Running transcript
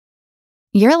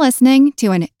You're listening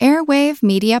to an Airwave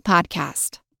Media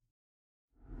Podcast.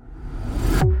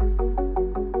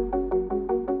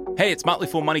 Hey, it's Motley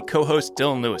Fool Money co-host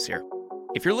Dylan Lewis here.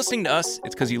 If you're listening to us,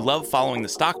 it's because you love following the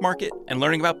stock market and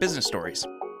learning about business stories.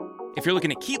 If you're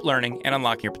looking to keep learning and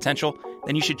unlocking your potential,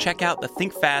 then you should check out the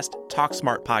Think Fast, Talk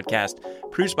Smart podcast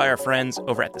produced by our friends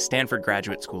over at the Stanford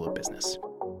Graduate School of Business.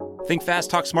 Think Fast,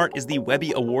 Talk Smart is the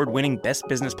Webby Award-winning best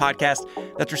business podcast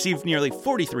that's received nearly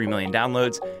 43 million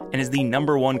downloads and is the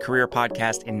 #1 career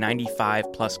podcast in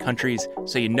 95-plus countries,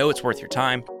 so you know it's worth your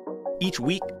time. Each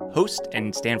week, host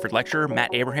and Stanford lecturer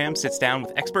Matt Abraham sits down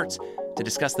with experts to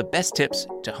discuss the best tips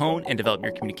to hone and develop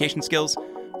your communication skills,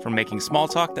 from making small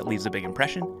talk that leaves a big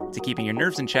impression, to keeping your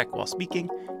nerves in check while speaking,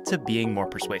 to being more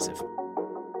persuasive.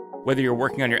 Whether you're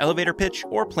working on your elevator pitch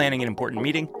or planning an important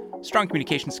meeting, strong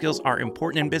communication skills are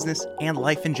important in business and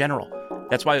life in general.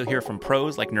 That's why you'll hear from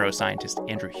pros like neuroscientist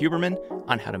Andrew Huberman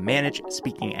on how to manage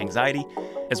speaking anxiety,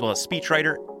 as well as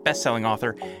speechwriter, best-selling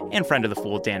author, and friend of the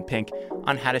Fool Dan Pink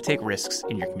on how to take risks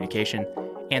in your communication,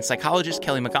 and psychologist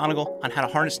Kelly McGonigal on how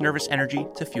to harness nervous energy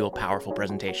to fuel powerful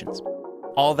presentations.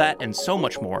 All that and so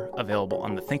much more available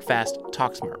on the Think Fast,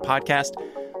 Talk Smart podcast.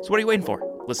 So what are you waiting for?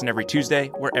 Listen every Tuesday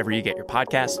wherever you get your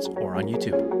podcasts or on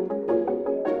YouTube.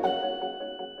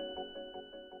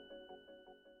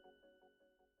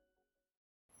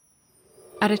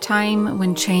 At a time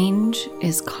when change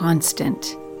is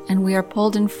constant and we are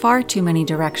pulled in far too many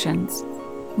directions,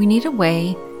 we need a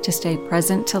way to stay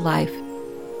present to life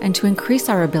and to increase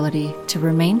our ability to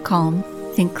remain calm,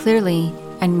 think clearly,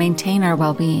 and maintain our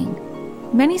well-being.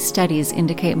 Many studies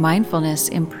indicate mindfulness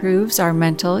improves our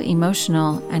mental,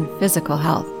 emotional, and physical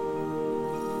health.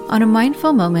 On A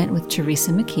Mindful Moment with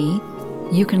Teresa McKee,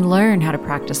 you can learn how to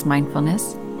practice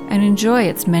mindfulness and enjoy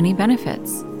its many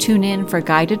benefits. Tune in for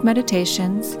guided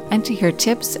meditations and to hear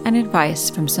tips and advice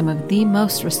from some of the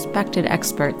most respected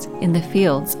experts in the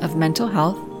fields of mental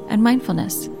health and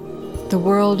mindfulness. The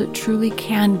world truly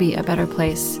can be a better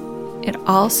place. It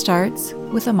all starts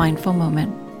with a mindful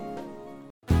moment.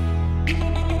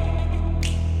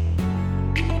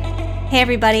 Hey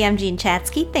everybody, I'm Jean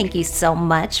Chatzky. Thank you so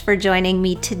much for joining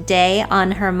me today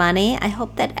on Her Money. I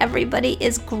hope that everybody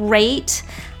is great.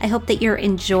 I hope that you're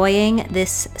enjoying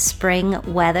this spring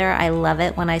weather. I love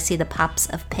it when I see the pops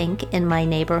of pink in my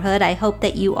neighborhood. I hope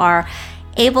that you are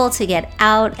able to get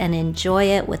out and enjoy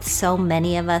it with so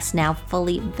many of us now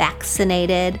fully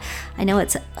vaccinated. I know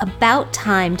it's about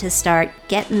time to start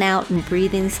getting out and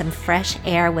breathing some fresh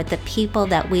air with the people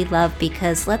that we love,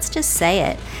 because let's just say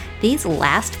it, these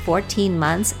last 14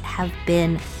 months have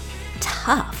been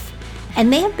tough.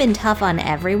 And they have been tough on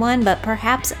everyone, but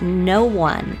perhaps no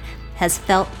one has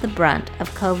felt the brunt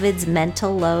of COVID's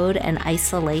mental load and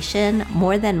isolation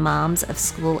more than moms of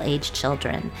school-age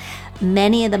children.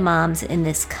 Many of the moms in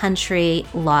this country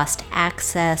lost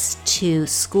access to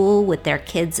school with their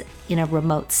kids in a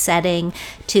remote setting,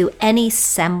 to any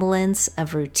semblance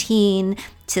of routine,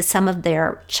 to some of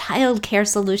their childcare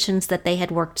solutions that they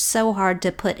had worked so hard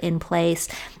to put in place,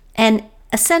 and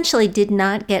essentially did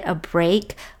not get a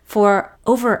break for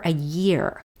over a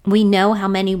year. We know how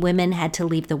many women had to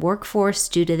leave the workforce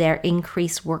due to their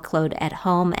increased workload at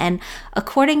home, and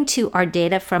according to our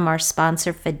data from our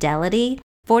sponsor Fidelity,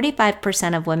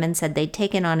 45% of women said they'd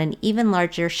taken on an even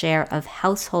larger share of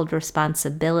household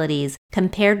responsibilities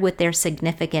compared with their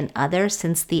significant other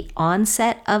since the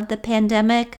onset of the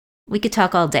pandemic. We could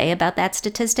talk all day about that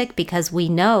statistic because we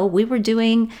know we were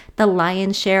doing the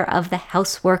lion's share of the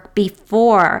housework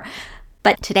before.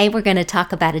 But today we're going to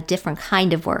talk about a different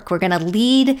kind of work. We're going to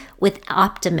lead with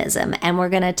optimism, and we're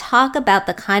going to talk about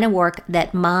the kind of work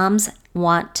that moms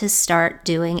want to start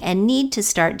doing and need to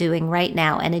start doing right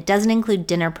now. And it doesn't include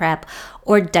dinner prep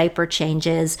or diaper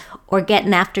changes or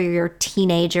getting after your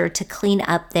teenager to clean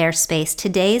up their space.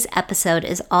 Today's episode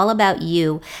is all about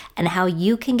you and how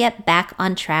you can get back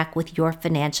on track with your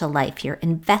financial life, your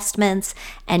investments,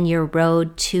 and your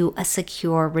road to a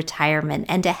secure retirement.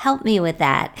 And to help me with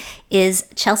that is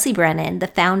Chelsea Brennan, the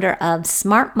founder of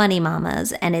Smart Money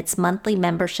Mamas and its monthly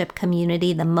membership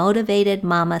community, the Motivated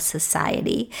Mama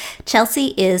Society.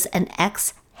 Chelsea is an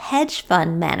ex-hedge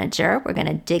fund manager. We're going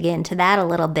to dig into that a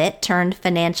little bit, turned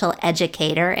financial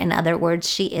educator. In other words,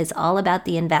 she is all about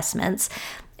the investments.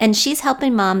 And she's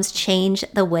helping moms change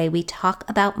the way we talk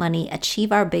about money,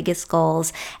 achieve our biggest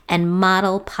goals, and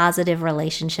model positive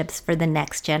relationships for the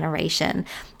next generation.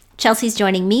 Chelsea's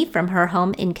joining me from her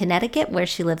home in Connecticut, where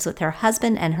she lives with her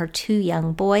husband and her 2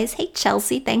 young boys. Hey,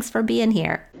 Chelsea, thanks for being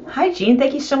here. Hi, Jean.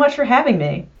 Thank you so much for having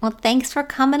me. Well, thanks for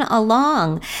coming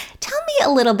along. Tell me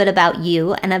a little bit about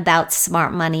you and about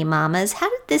Smart Money Mamas. How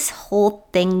did this whole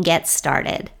thing get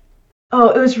started? Oh,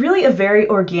 it was really a very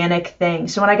organic thing.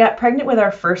 So when I got pregnant with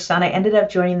our first son, I ended up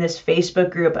joining this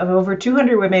Facebook group of over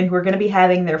 200 women who were going to be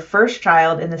having their first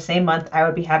child in the same month I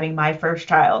would be having my first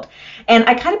child. And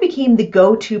I kind of became the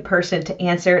go-to person to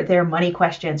answer their money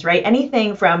questions, right?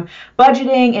 Anything from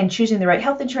budgeting and choosing the right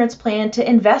health insurance plan to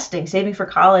investing, saving for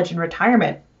college and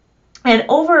retirement. And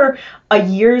over a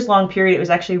years long period, it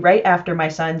was actually right after my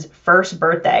son's first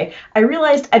birthday, I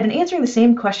realized I'd been answering the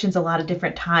same questions a lot of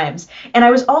different times. And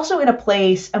I was also in a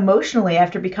place emotionally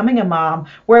after becoming a mom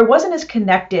where I wasn't as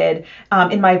connected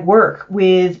in my work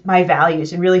with my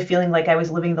values and really feeling like I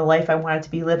was living the life I wanted to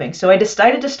be living. So I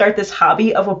decided to start this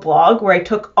hobby of a blog where I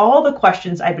took all the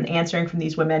questions I'd been answering from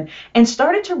these women and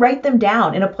started to write them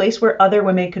down in a place where other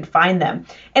women could find them.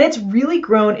 And it's really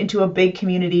grown into a big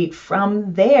community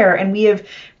from there. And we have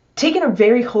taken a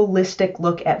very holistic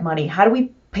look at money. How do we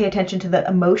pay attention to the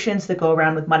emotions that go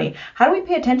around with money? How do we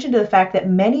pay attention to the fact that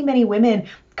many, many women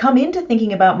come into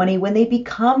thinking about money when they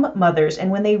become mothers and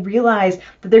when they realize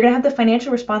that they're going to have the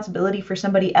financial responsibility for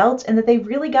somebody else and that they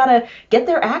really got to get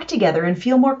their act together and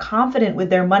feel more confident with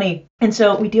their money. And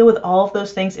so we deal with all of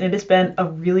those things, and it has been a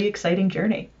really exciting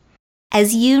journey.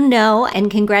 As you know,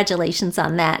 and congratulations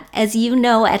on that, as you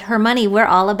know, at Her Money, we're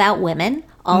all about women,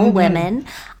 all women.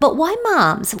 But why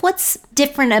moms? What's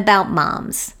different about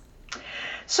moms?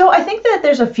 So I think that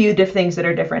there's a few things that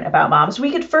are different about moms.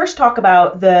 We could first talk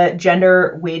about the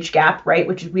gender wage gap, right,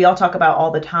 which we all talk about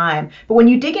all the time. But when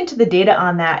you dig into the data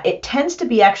on that, it tends to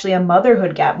be actually a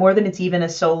motherhood gap more than it's even a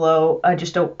solo,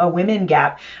 just a women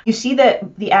gap. You see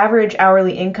that the average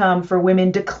hourly income for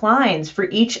women declines for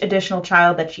each additional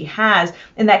child that she has,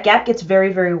 and that gap gets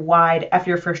very, very wide after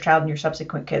your first child and your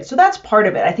subsequent kids. So that's part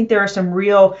of it. I think there are some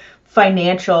real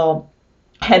financial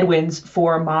headwinds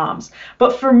for moms.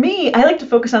 But for me, I like to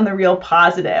focus on the real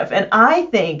positive. And I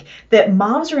think that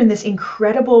moms are in this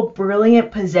incredible,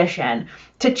 brilliant position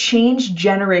to change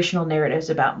generational narratives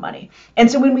about money.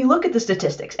 And so when we look at the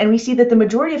statistics and we see that the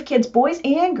majority of kids, boys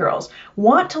and girls,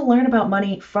 want to learn about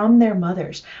money from their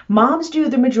mothers. Moms do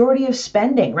the majority of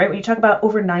spending, right? When you talk about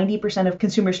over 90% of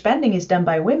consumer spending is done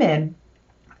by women,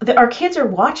 our kids are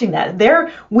watching that.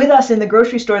 They're with us in the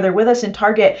grocery store. They're with us in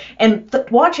Target and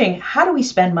watching, how do we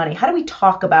spend money? How do we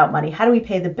talk about money? How do we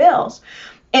pay the bills?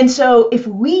 And so if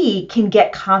we can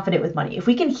get confident with money, if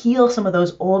we can heal some of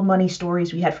those old money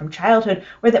stories we had from childhood,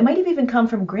 or that might have even come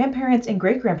from grandparents and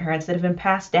great-grandparents that have been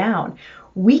passed down,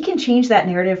 we can change that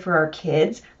narrative for our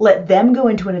kids, let them go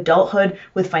into an adulthood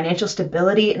with financial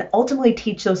stability, and ultimately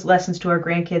teach those lessons to our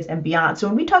grandkids and beyond. So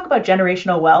when we talk about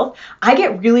generational wealth, I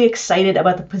get really excited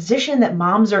about the position that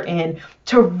moms are in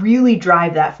to really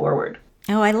drive that forward.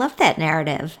 Oh, I love that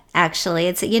narrative. Actually,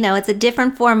 it's a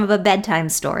different form of a bedtime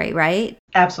story, right?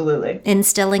 Absolutely.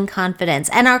 Instilling confidence.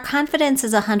 And our confidence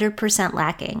is 100%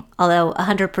 lacking. Although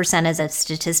 100% is a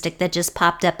statistic that just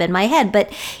popped up in my head,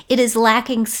 but it is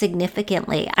lacking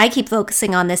significantly. I keep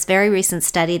focusing on this very recent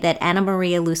study that Anna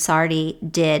Maria Lusardi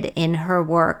did in her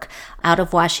work out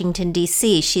of Washington,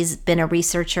 D.C. She's been a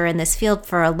researcher in this field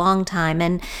for a long time,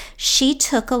 and she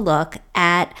took a look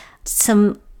at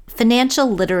some financial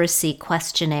literacy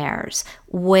questionnaires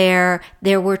where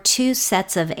there were two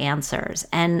sets of answers,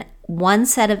 and one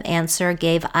set of answer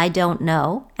gave I don't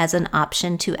know as an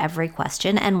option to every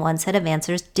question, and one set of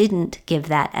answers didn't give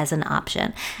that as an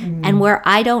option. And where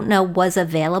I don't know was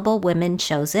available, women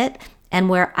chose it. And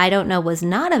where I don't know was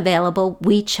not available,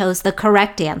 we chose the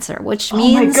correct answer, which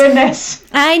means... Oh my goodness.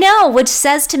 I know, which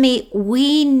says to me,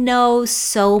 we know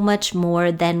so much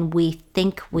more than we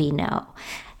think we know.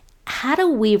 How do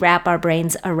we wrap our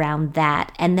brains around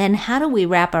that? And then how do we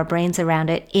wrap our brains around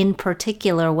it in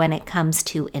particular when it comes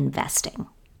to investing?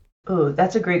 Oh,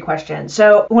 that's a great question.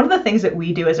 So one of the things that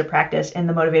we do as a practice in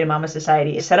the Motivated Mama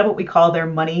Society is set up what we call their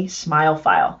money smile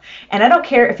file. And I don't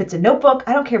care if it's a notebook,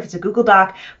 I don't care if it's a Google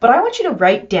Doc, but I want you to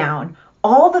write down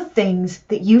all the things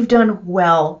that you've done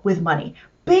well with money.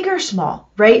 Big or small,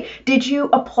 right? Did you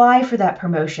apply for that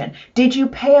promotion? Did you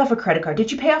pay off a credit card?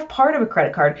 Did you pay off part of a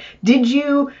credit card? Did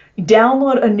you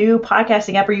download a new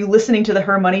podcasting app? Are you listening to the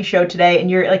Her Money show today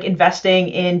and you're like investing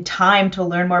in time to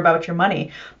learn more about your money?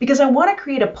 Because I want to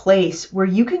create a place where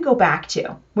you can go back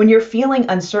to when you're feeling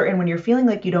uncertain, when you're feeling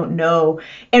like you don't know,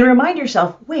 and remind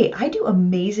yourself, wait, I do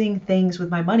amazing things with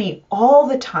my money all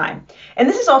the time. And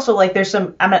this is also like, there's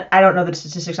some, I don't know the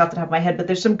statistics off the top of my head, but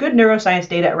there's some good neuroscience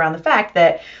data around the fact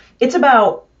that it's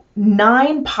about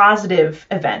 9 positive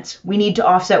events, we need to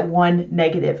offset 1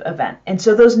 negative event. And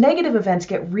so those negative events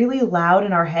get really loud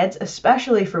in our heads,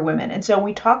 especially for women. And so when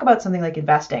we talk about something like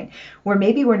investing, where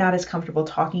maybe we're not as comfortable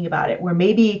talking about it, where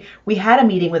maybe we had a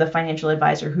meeting with a financial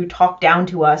advisor who talked down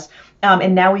to us,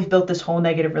 and now we've built this whole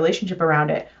negative relationship around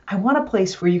it. I want a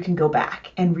place where you can go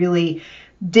back and really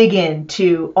dig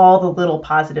into all the little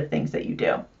positive things that you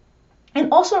do.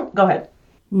 And also, go ahead.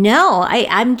 No,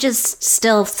 I'm just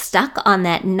still stuck on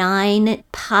that. 9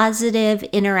 positive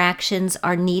interactions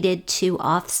are needed to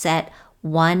offset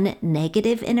 1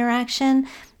 negative interaction.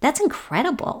 That's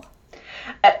incredible.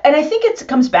 And I think it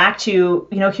comes back to,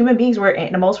 human beings, we're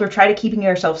animals, we're trying to keeping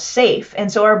ourselves safe.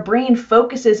 And so our brain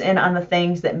focuses in on the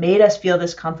things that made us feel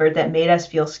discomfort, that made us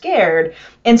feel scared.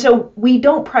 And so we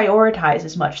don't prioritize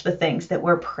as much the things that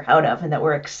we're proud of and that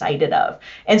we're excited of.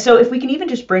 And so if we can even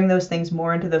just bring those things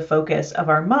more into the focus of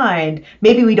our mind,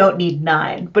 maybe we don't need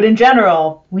 9, but in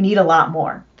general, we need a lot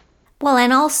more. Well,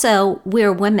 and also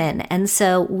we're women. And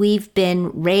so we've been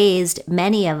raised,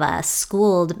 many of us,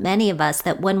 schooled, many of us,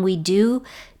 that when we do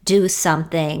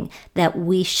something that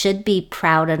we should be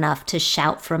proud enough to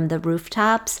shout from the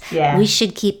rooftops, we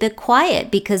should keep it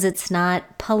quiet because it's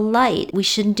not polite. We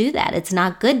shouldn't do that. It's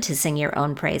not good to sing your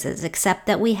own praises, except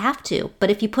that we have to.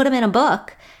 But if you put them in a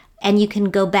book and you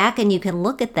can go back and you can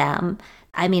look at them,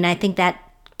 I think that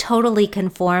totally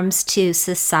conforms to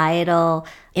societal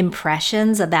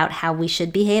impressions about how we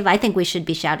should behave. I think we should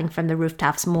be shouting from the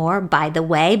rooftops more, by the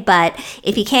way, but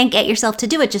if you can't get yourself to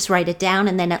do it, just write it down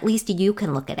and then at least you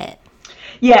can look at it.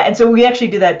 Yeah, and so we actually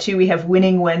do that too. We have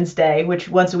Winning Wednesday, which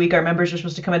once a week our members are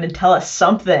supposed to come in and tell us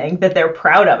something that they're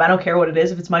proud of. I don't care what it is,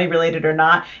 if it's money related or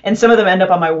not. And some of them end up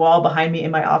on my wall behind me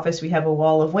in my office. We have a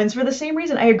wall of wins for the same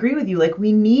reason. I agree with you. Like,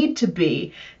 we need to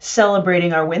be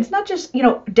celebrating our wins, not just,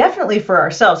 definitely for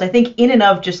ourselves. I think in and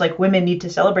of just like women need to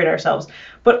celebrate ourselves,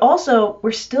 but also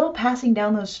we're still passing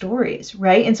down those stories,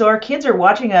 right? And so our kids are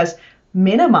watching us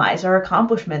minimize our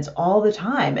accomplishments all the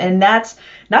time. And that's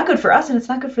not good for us and it's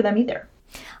not good for them either.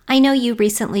 I know you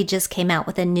recently just came out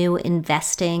with a new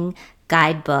investing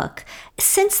guidebook.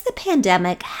 Since the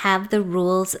pandemic, have the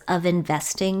rules of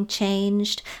investing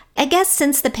changed? I guess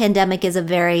since the pandemic is a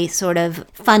very sort of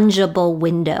fungible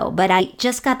window, but I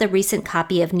just got the recent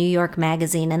copy of New York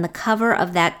Magazine, and the cover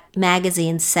of that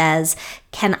magazine says,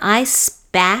 "Can I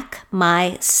SPAC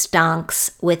my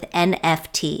stonks with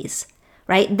NFTs?"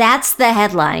 Right? That's the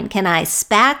headline. Can I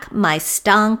SPAC my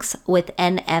stonks with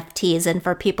NFTs? And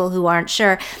for people who aren't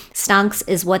sure, stonks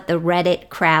is what the Reddit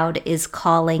crowd is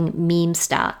calling meme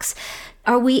stocks.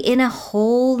 Are we in a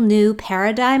whole new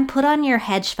paradigm? Put on your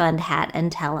hedge fund hat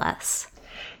and tell us.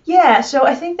 Yeah, so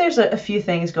I think there's a few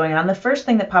things going on. The first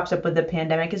thing that pops up with the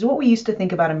pandemic is what we used to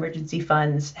think about emergency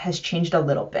funds has changed a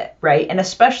little bit, right? And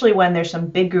especially when there's some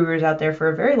big gurus out there for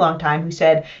a very long time who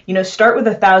said, start with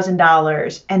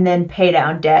 $1,000 and then pay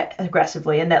down debt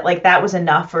aggressively. And that was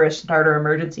enough for a starter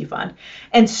emergency fund.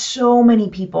 And so many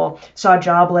people saw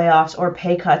job layoffs or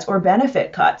pay cuts or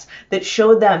benefit cuts that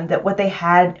showed them that what they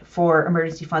had for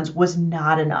emergency funds was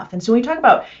not enough. And so when we talk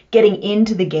about getting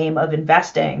into the game of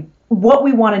investing, what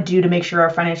we want to do to make sure our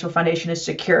financial foundation is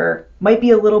secure might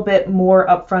be a little bit more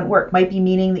upfront work, might be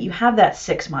meaning that you have that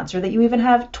 6 months or that you even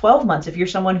have 12 months if you're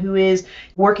someone who is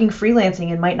working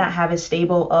freelancing and might not have as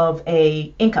stable of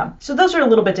a income. So those are a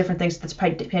little bit different things that's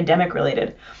pandemic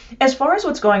related. As far as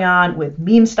what's going on with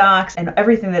meme stocks and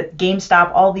everything that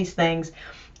GameStop, all these things,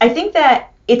 I think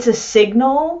that it's a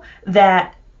signal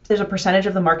that there's a percentage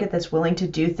of the market that's willing to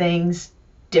do things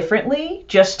differently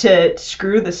just to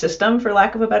screw the system, for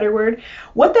lack of a better word.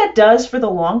 What that does for the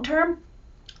long term,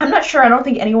 I'm not sure. I don't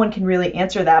think anyone can really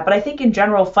answer that, but I think in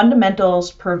general,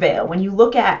 fundamentals prevail. When you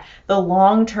look at the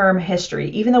long-term history,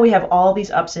 even though we have all these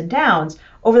ups and downs,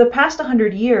 over the past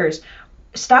 100 years,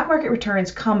 stock market returns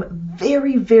come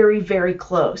very, very, very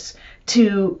close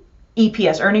to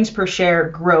EPS, earnings per share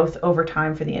growth over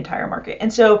time for the entire market.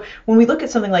 And so when we look at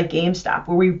something like GameStop,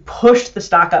 where we pushed the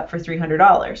stock up for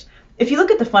 $300, if you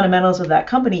look at the fundamentals of that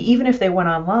company, even if they went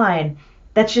online,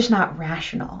 that's just not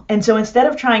rational. And so instead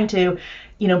of trying to,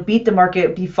 beat the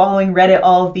market, be following Reddit,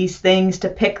 all of these things to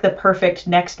pick the perfect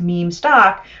next meme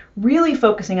stock, really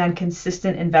focusing on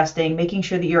consistent investing, making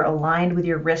sure that you're aligned with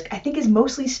your risk, I think is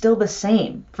mostly still the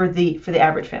same for the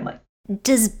average family.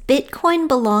 Does Bitcoin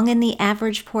belong in the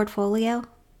average portfolio?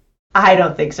 I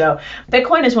don't think so.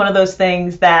 Bitcoin is one of those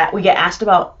things that we get asked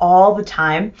about all the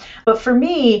time. But for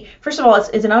me, first of all,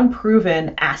 it's an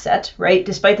unproven asset, right?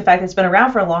 Despite the fact that it's been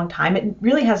around for a long time, it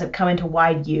really hasn't come into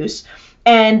wide use.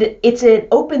 And it's an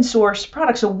open source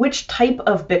product. So which type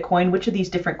of Bitcoin, which of these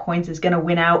different coins is going to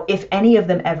win out, if any of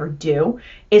them ever do,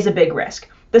 is a big risk.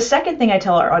 The second thing I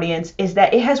tell our audience is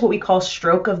that it has what we call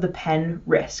stroke of the pen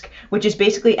risk, which is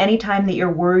basically any time that you're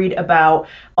worried about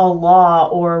a law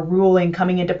or a ruling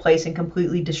coming into place and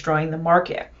completely destroying the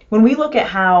market. When we look at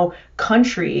how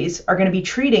countries are going to be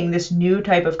treating this new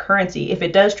type of currency, if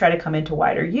it does try to come into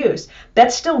wider use,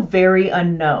 that's still very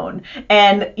unknown.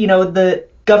 And, the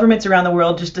governments around the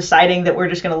world just deciding that we're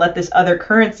just going to let this other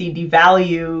currency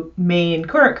devalue main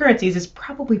current currencies is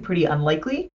probably pretty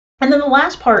unlikely. And then the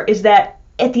last part is that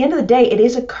at the end of the day, it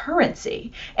is a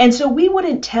currency. And so we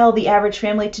wouldn't tell the average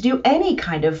family to do any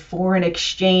kind of foreign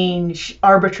exchange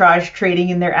arbitrage trading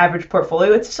in their average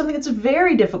portfolio. It's something that's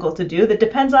very difficult to do that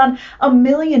depends on a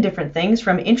million different things,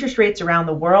 from interest rates around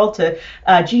the world to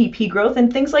GDP growth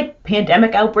and things like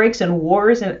pandemic outbreaks and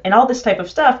wars and all this type of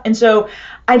stuff. And so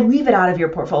I'd leave it out of your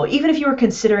portfolio. Even if you were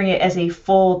considering it as a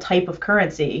full type of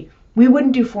currency, we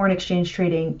wouldn't do foreign exchange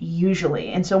trading usually.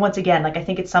 And so once again, I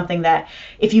think it's something that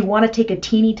if you want to take a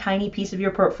teeny tiny piece of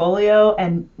your portfolio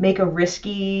and make a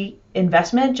risky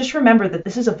investment, just remember that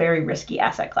this is a very risky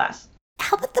asset class.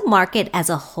 How about the market as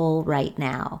a whole right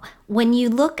now? When you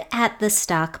look at the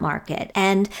stock market,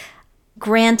 and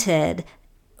granted,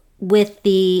 with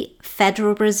the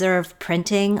Federal Reserve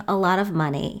printing a lot of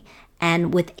money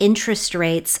and with interest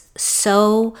rates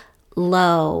so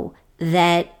low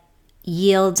that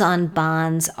yields on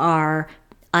bonds are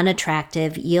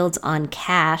unattractive, yields on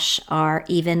cash are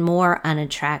even more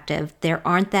unattractive, there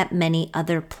aren't that many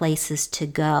other places to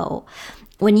go.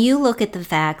 When you look at the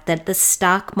fact that the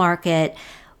stock market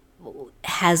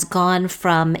has gone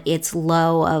from its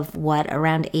low of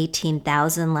around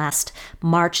 18,000 last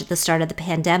March at the start of the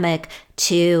pandemic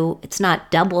to, it's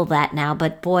not double that now,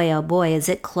 but boy, oh boy, is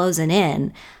it closing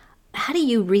in. How do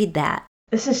you read that?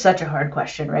 This is such a hard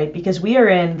question, right? Because we are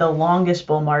in the longest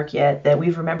bull market that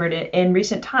we've remembered in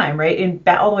recent time, right?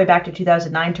 All the way back to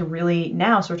 2009 to really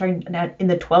now. So we're talking now in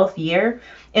the 12th year.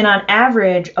 And on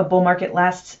average, a bull market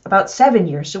lasts about 7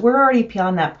 years. So we're already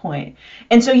beyond that point.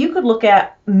 And so you could look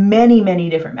at many, many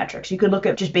different metrics. You could look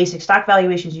at just basic stock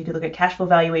valuations. You could look at cash flow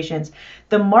valuations.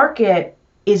 The market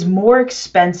is more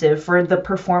expensive for the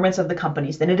performance of the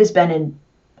companies than it has been in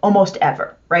almost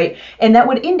ever, right? And that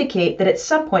would indicate that at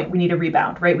some point we need a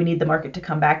rebound, right? We need the market to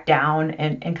come back down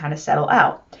and kind of settle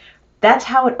out. That's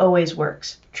how it always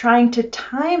works. Trying to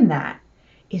time that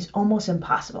is almost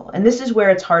impossible. And this is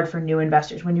where it's hard for new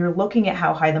investors. When you're looking at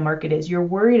how high the market is, you're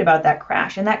worried about that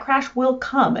crash, and that crash will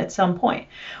come at some point.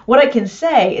 What I can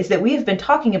say is that we have been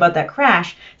talking about that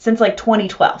crash since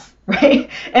 2012, right?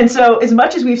 And so as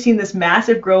much as we've seen this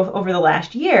massive growth over the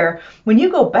last year, when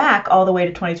you go back all the way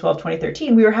to 2012,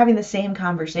 2013, we were having the same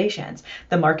conversations.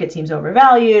 The market seems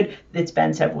overvalued. It's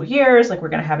been several years, we're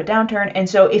going to have a downturn. And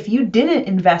so if you didn't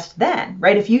invest then,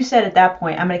 right, if you said at that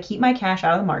point, I'm going to keep my cash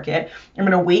out of the market, I'm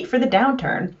going to wait for the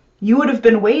downturn, you would have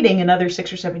been waiting another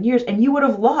 6 or 7 years and you would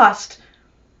have lost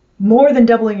more than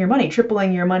doubling your money,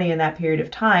 tripling your money in that period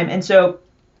of time. And so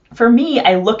for me,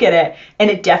 I look at it and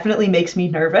it definitely makes me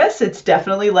nervous. It's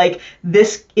definitely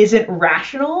this isn't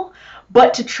rational,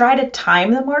 but to try to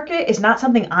time the market is not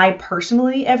something I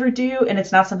personally ever do. And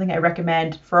it's not something I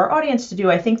recommend for our audience to do.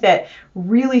 I think that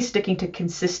really sticking to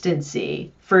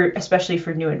consistency especially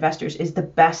for new investors is the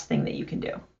best thing that you can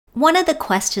do. One of the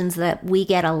questions that we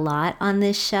get a lot on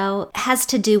this show has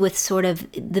to do with sort of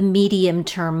the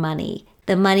medium-term money,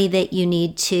 the money that you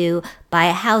need to buy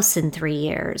a house in 3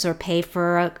 years or pay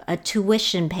for a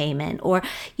tuition payment. Or,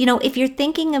 if you're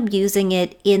thinking of using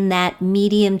it in that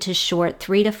medium to short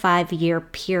 3 to 5 year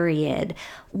period,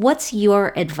 what's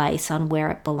your advice on where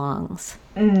it belongs?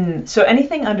 So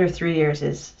anything under 3 years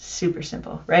is super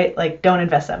simple, right? Don't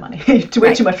invest that money. It's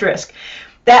way too much risk.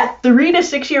 That 3 to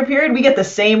 6 year period, we get the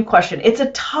same question. It's a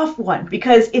tough one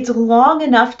because it's long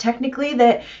enough technically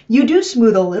that you do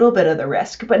smooth a little bit of the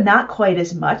risk, but not quite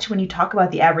as much. When you talk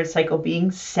about the average cycle being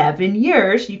 7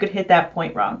 years, you could hit that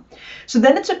point wrong. So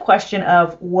then it's a question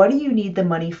of what do you need the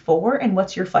money for and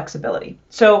what's your flexibility?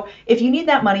 So if you need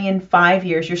that money in 5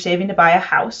 years, you're saving to buy a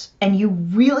house and you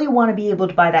really want to be able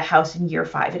to buy that house in year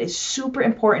 5. It is super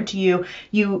important to you.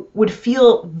 You would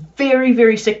feel very,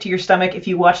 very sick to your stomach if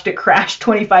you watched it crash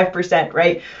 25%,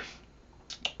 right?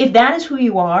 If that is who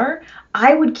you are,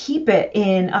 I would keep it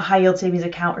in a high yield savings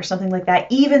account or something like that,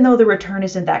 even though the return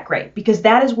isn't that great, because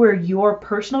that is where your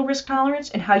personal risk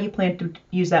tolerance and how you plan to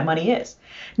use that money is.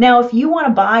 Now, if you want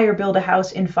to buy or build a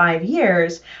house in 5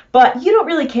 years, but you don't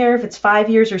really care if it's 5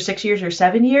 years or 6 years or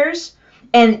 7 years,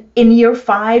 and in year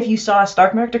 5 you saw a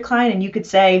stock market decline and you could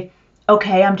say,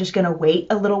 okay, I'm just going to wait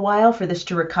a little while for this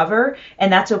to recover,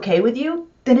 and that's okay with you,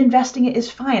 then investing it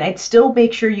is fine. I'd still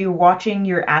make sure you're watching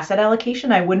your asset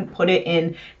allocation. I wouldn't put it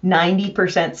in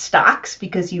 90% stocks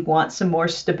because you want some more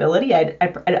stability. I'd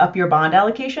up your bond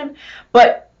allocation.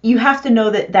 But you have to know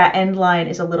that that end line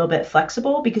is a little bit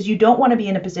flexible, because you don't want to be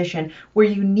in a position where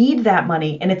you need that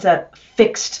money and it's a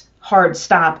fixed hard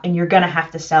stop and you're going to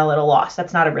have to sell at a loss.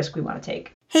 That's not a risk we want to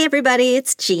take. Hey everybody,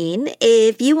 it's Jean.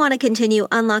 If you want to continue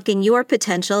unlocking your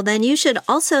potential, then you should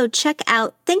also check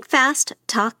out Think Fast,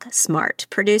 Talk Smart,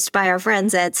 produced by our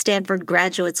friends at Stanford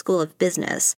Graduate School of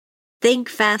Business. Think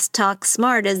Fast, Talk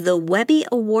Smart is the Webby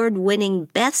Award-winning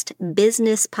Best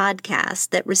Business podcast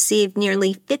that received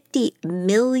nearly 50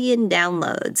 million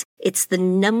downloads. It's the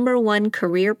 #1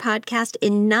 career podcast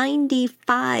in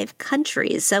 95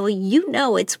 countries, so you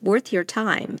know it's worth your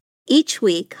time. Each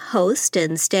week, host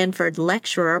and Stanford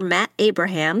lecturer Matt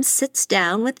Abraham sits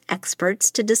down with experts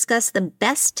to discuss the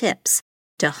best tips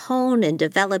to hone and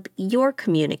develop your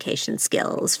communication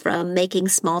skills, from making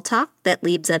small talk that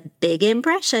leaves a big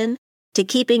impression to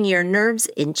keeping your nerves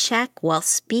in check while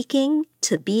speaking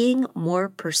to being more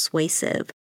persuasive.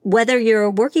 Whether you're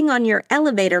working on your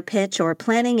elevator pitch or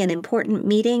planning an important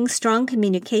meeting, strong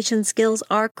communication skills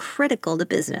are critical to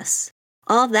business.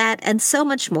 All that and so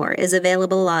much more is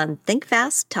available on Think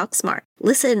Fast, Talk Smart.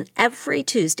 Listen every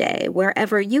Tuesday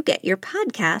wherever you get your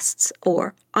podcasts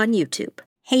or on YouTube.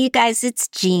 Hey, you guys, it's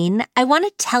Jean. I want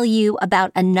to tell you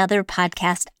about another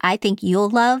podcast I think you'll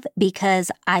love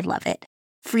because I love it.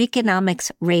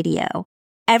 Freakonomics Radio.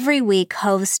 Every week,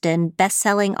 host and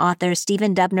best-selling author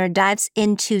Stephen Dubner dives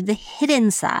into the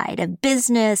hidden side of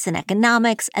business and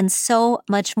economics and so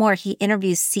much more. He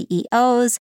interviews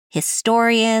CEOs,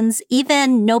 historians,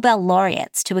 even Nobel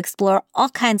laureates to explore all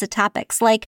kinds of topics,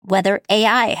 like whether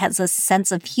AI has a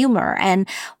sense of humor and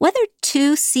whether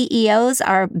 2 CEOs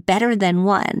are better than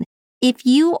one. If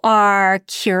you are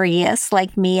curious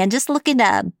like me and just looking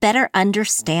to better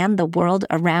understand the world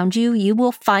around you, you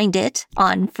will find it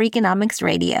on Freakonomics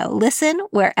Radio. Listen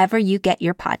wherever you get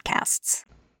your podcasts.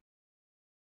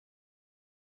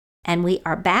 And we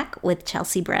are back with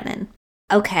Chelsea Brennan.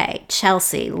 Okay,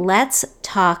 Chelsea, let's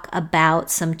talk about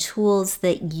some tools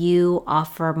that you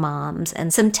offer moms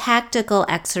and some tactical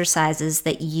exercises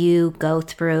that you go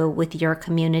through with your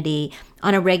community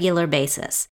on a regular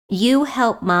basis. You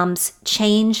help moms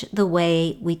change the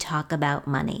way we talk about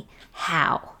money.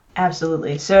 How?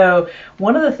 Absolutely. So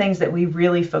one of the things that we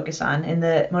really focus on in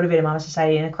the Motivated Mama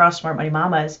Society and across Smart Money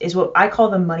Mamas is what I call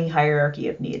the money hierarchy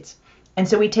of needs. And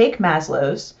so we take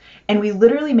Maslow's and we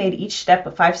literally made each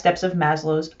step, 5 steps of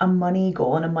Maslow's, a money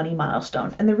goal and a money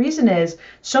milestone. And the reason is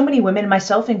so many women,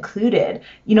 myself included,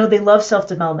 they love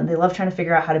self-development. They love trying to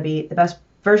figure out how to be the best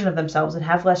version of themselves and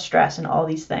have less stress and all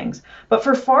these things. But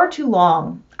for far too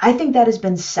long, I think that has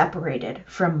been separated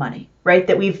from money, right?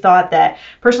 That we've thought that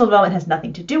personal development has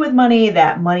nothing to do with money,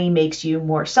 that money makes you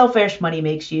more selfish, money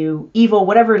makes you evil,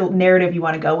 whatever narrative you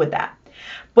want to go with that.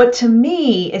 But to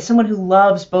me, as someone who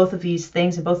loves both of these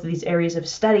things and both of these areas of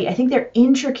study, I think they're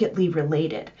intricately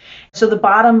related. So the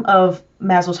bottom of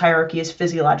Maslow's hierarchy is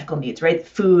physiological needs, right?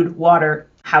 Food, water,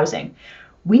 housing.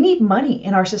 We need money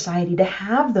in our society to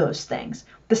have those things.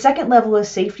 The second level is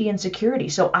safety and security.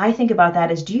 So I think about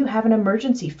that as, do you have an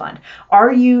emergency fund?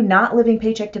 Are you not living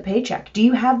paycheck to paycheck? Do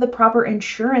you have the proper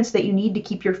insurance that you need to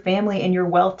keep your family and your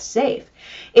wealth safe?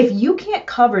 If you can't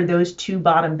cover those 2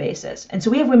 bottom bases, and so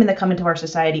we have women that come into our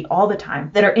society all the time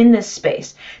that are in this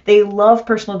space. They love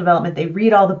personal development. They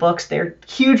read all the books. They're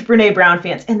huge Brene Brown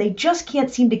fans, and they just can't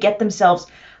seem to get themselves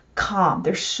calm.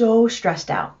 They're so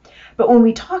stressed out. But when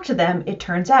we talk to them, it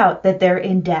turns out that they're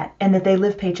in debt and that they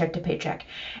live paycheck to paycheck.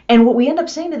 And what we end up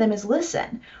saying to them is,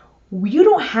 listen, you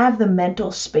don't have the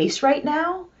mental space right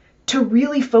now to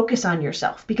really focus on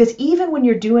yourself, because even when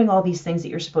you're doing all these things that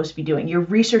you're supposed to be doing, you're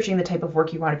researching the type of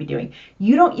work you want to be doing,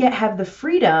 you don't yet have the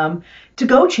freedom to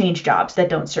go change jobs that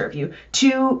don't serve you,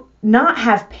 to not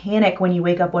have panic when you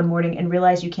wake up one morning and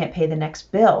realize you can't pay the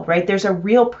next bill, right? There's a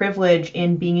real privilege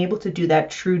in being able to do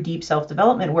that true deep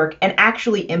self-development work and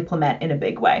actually implement in a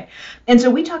big way. And so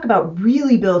we talk about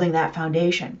really building that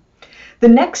foundation. The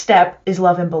next step is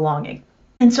love and belonging.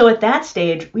 And so at that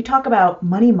stage, we talk about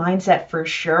money mindset for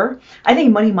sure. I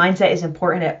think money mindset is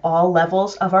important at all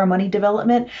levels of our money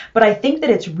development, but I think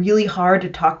that it's really hard to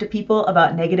talk to people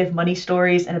about negative money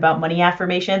stories and about money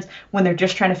affirmations when they're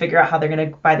just trying to figure out how they're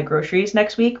going to buy the groceries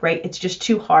next week, right? It's just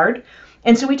too hard.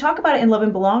 And so we talk about it in love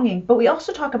and belonging, but we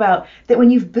also talk about that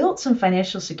when you've built some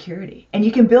financial security and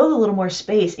you can build a little more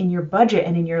space in your budget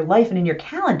and in your life and in your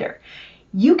calendar,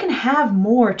 you can have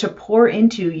more to pour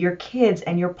into your kids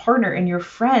and your partner and your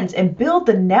friends and build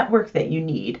the network that you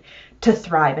need to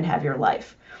thrive and have your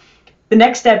life. The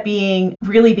next step being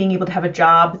really being able to have a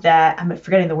job that, I'm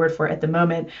forgetting the word for it at the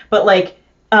moment, but like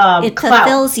it clout.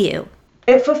 fulfills you.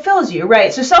 It fulfills you,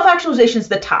 right? So self-actualization is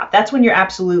the top. That's when you're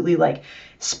absolutely like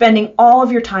spending all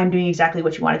of your time doing exactly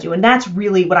what you want to do. And that's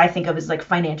really what I think of as like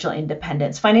financial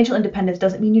independence. Financial independence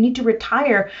doesn't mean you need to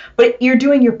retire, but you're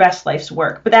doing your best life's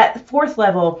work. But that fourth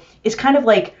level is kind of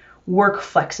like work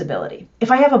flexibility.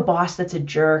 If I have a boss that's a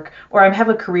jerk, or I have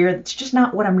a career that's just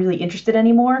not what I'm really interested in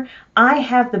anymore, I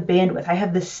have the bandwidth, I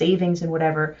have the savings and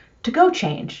whatever to go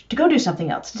change, to go do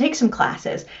something else, to take some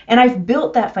classes. And I've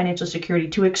built that financial security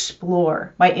to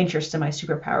explore my interests and my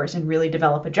superpowers and really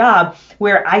develop a job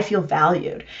where I feel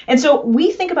valued. And so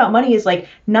we think about money as like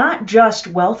not just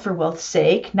wealth for wealth's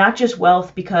sake, not just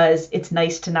wealth because it's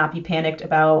nice to not be panicked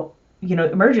about,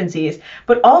 emergencies,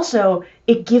 but also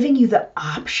it giving you the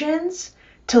options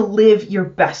to live your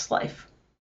best life.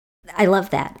 I love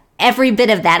that. Every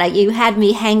bit of that. You had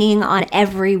me hanging on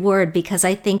every word because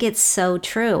I think it's so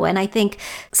true. And I think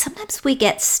sometimes we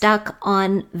get stuck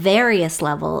on various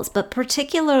levels, but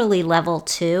particularly level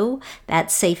 2, that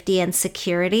safety and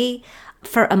security,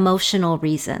 for emotional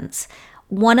reasons.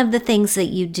 One of the things that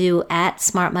you do at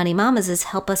Smart Money Mamas is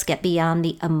help us get beyond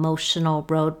the emotional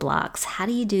roadblocks. How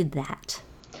do you do that?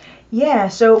 Yeah,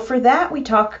 so for that, we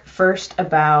talk first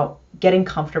about getting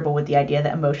comfortable with the idea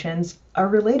that emotions are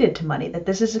related to money, that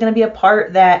this is going to be a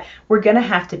part that we're going to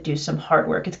have to do some hard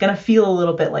work. It's going to feel a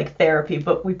little bit like therapy,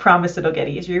 but we promise it'll get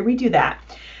easier. We do that.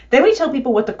 Then we tell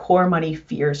people what the core money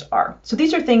fears are. So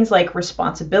these are things like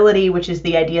responsibility, which is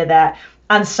the idea that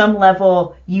on some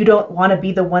level, you don't want to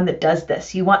be the one that does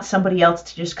this. You want somebody else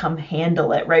to just come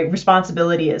handle it, right?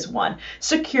 Responsibility is one.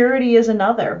 Security is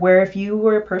another, where if you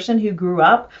were a person who grew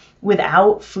up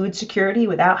without food security,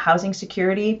 without housing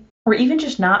security, or even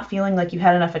just not feeling like you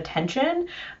had enough attention,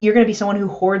 you're going to be someone who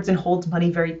hoards and holds money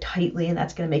very tightly, and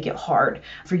that's going to make it hard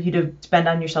for you to spend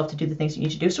on yourself to do the things you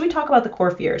need to do. So we talk about the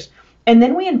core fears. And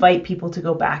then we invite people to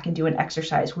go back and do an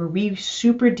exercise where we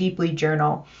super deeply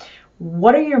journal.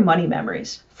 What are your money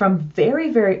memories from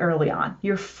very, very early on?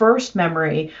 Your first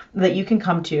memory that you can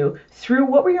come to through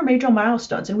what were your major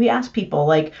milestones? And we ask people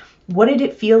like, what did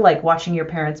it feel like watching your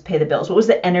parents pay the bills? What was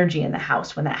the energy in the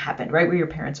house when that happened, right? Were your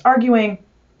parents arguing?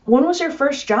 When was your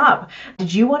first job?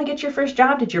 Did you want to get your first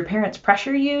job? Did your parents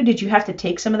pressure you? Did you have to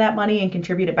take some of that money and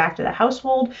contribute it back to the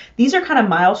household? These are kind of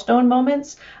milestone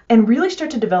moments, and really start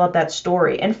to develop that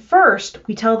story. And first,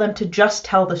 we tell them to just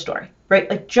tell the story, right?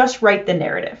 Like just write the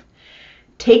narrative.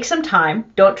 Take some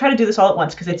time. Don't try to do this all at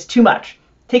once because it's too much.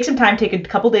 Take some time, take a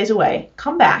couple days away,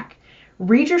 come back,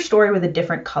 read your story with a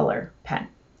different color pen.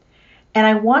 And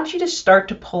I want you to start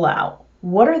to pull out,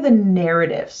 what are the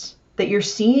narratives that you're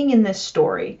seeing in this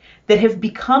story that have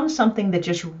become something that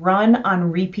just run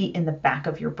on repeat in the back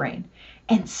of your brain?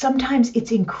 And sometimes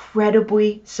it's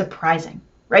incredibly surprising,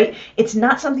 right? It's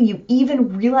not something you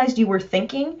even realized you were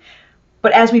thinking,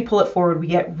 but as we pull it forward, we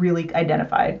get really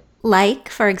identified. Like,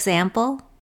 for example?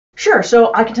 Sure.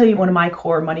 So I can tell you one of my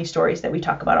core money stories that we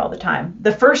talk about all the time.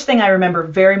 The first thing I remember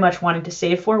very much wanting to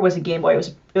save for was a Game Boy.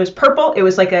 It was purple. It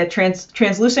was like a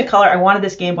translucent color. I wanted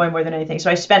this Game Boy more than anything. So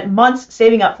I spent months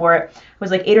saving up for it. I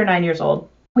was like 8 or 9 years old.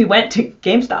 We went to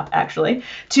GameStop, actually,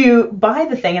 to buy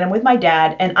the thing. And I'm with my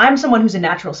dad. And I'm someone who's a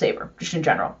natural saver, just in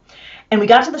general. And we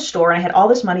got to the store and I had all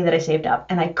this money that I saved up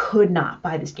and I could not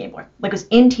buy this Game Boy. Like, I was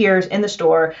in tears in the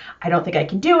store. I don't think I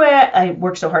can do it. I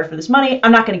worked so hard for this money.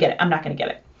 I'm not going to get it. I'm not going to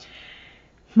get it.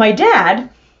 My dad,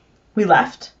 we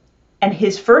left, and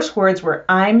his first words were,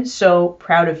 "I'm so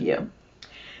proud of you.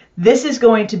 This is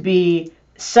going to be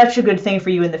such a good thing for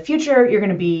you in the future. You're going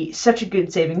to be such a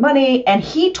good saving money." And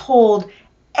he told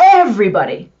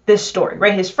everybody this story,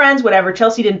 right? His friends, whatever.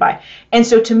 Chelsea didn't buy. And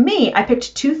so to me, I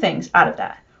picked 2 things out of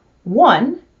that.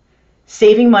 1,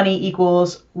 saving money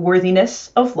equals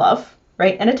worthiness of love,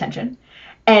 right? And attention.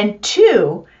 And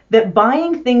 2, that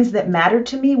buying things that mattered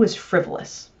to me was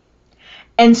frivolous.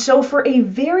 And so for a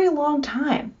very long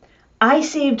time, I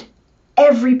saved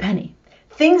every penny.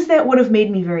 Things that would have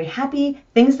made me very happy,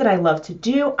 things that I love to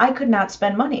do, I could not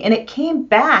spend money. And it came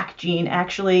back, Jean,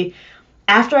 actually,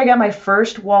 after I got my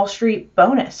first Wall Street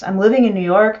bonus. I'm living in New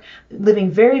York,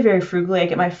 living very, very frugally. I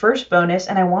get my first bonus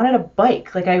and I wanted a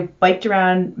bike. Like, I biked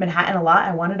around Manhattan a lot.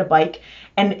 I wanted a bike.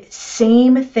 And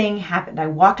same thing happened. I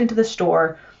walked into the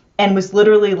store and was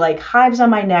literally like hives on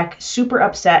my neck, super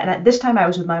upset. And at this time I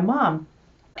was with my mom.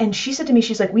 And she said to me,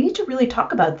 she's like, "We need to really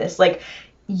talk about this. Like,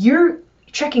 you're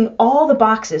checking all the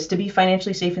boxes to be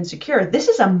financially safe and secure. This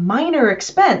is a minor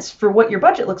expense for what your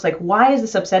budget looks like. Why is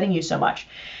this upsetting you so much?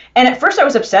 And at first I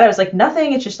was upset. I was like,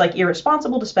 nothing, it's just like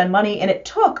irresponsible to spend money. And it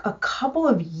took a couple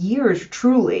of years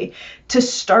truly to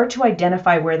start to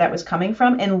identify where that was coming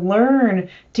from and learn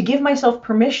to give myself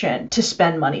permission to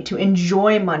spend money, to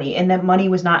enjoy money, and that money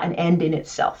was not an end in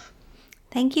itself.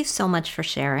 Thank you so much for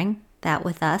sharing that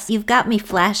with us. You've got me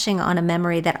flashing on a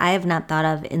memory that I have not thought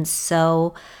of in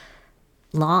so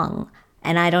long.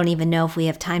 And I don't even know if we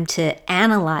have time to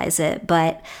analyze it.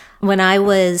 But when I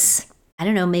was, I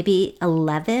don't know, maybe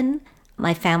 11,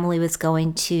 my family was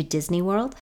going to Disney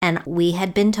World. And we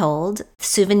had been told,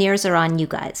 souvenirs are on you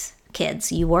guys,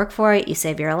 kids. You work for it, you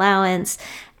save your allowance.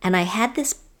 And I had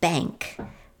this bank.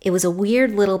 It was a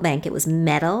weird little bank. It was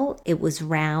metal, it was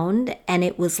round, and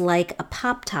it was like a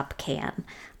pop-top can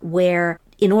where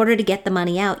in order to get the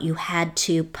money out, you had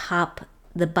to pop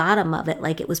the bottom of it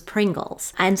like it was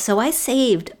Pringles. And so I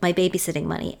saved my babysitting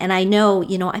money. And I know,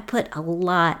 I put a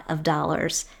lot of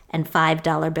dollars and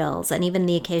 $5 bills and even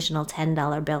the occasional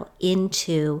 $10 bill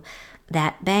into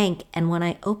that bank. And when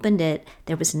I opened it,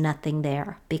 there was nothing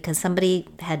there because somebody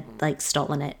had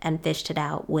stolen it and fished it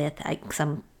out with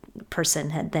some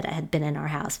person that had been in our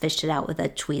house, fished it out with a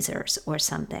tweezers or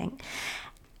something.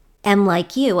 And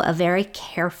like you, a very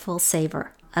careful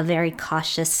saver, a very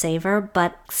cautious saver,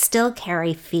 but still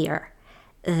carry fear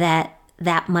that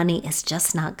that money is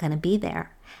just not going to be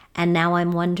there. And now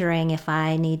I'm wondering if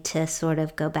I need to sort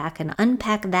of go back and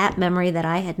unpack that memory that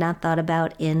I had not thought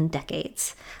about in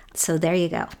decades. So there you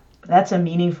go. That's a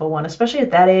meaningful one, especially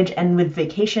at that age and with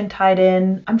vacation tied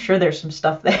in. I'm sure there's some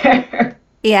stuff there.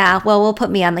 Yeah, well, we'll put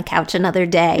me on the couch another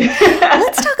day.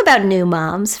 Let's talk about new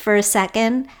moms for a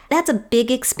second. That's a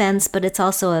big expense, but it's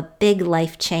also a big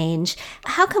life change.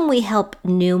 How can we help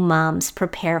new moms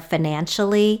prepare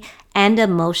financially and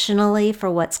emotionally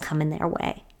for what's coming their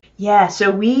way? Yeah, so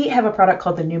we have a product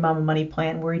called the New Mama Money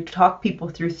Plan where we talk people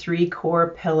through 3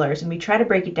 core pillars and we try to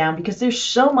break it down because there's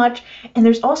so much and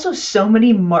there's also so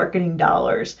many marketing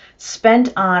dollars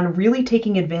spent on really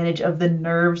taking advantage of the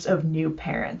nerves of new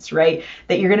parents, right?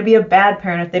 That you're going to be a bad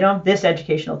parent if they don't have this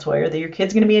educational toy or that your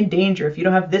kid's going to be in danger if you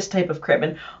don't have this type of crib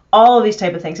and all of these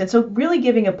type of things. And so really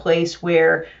giving a place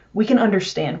where we can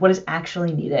understand what is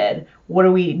actually needed. What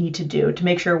do we need to do to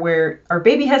make sure our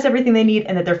baby has everything they need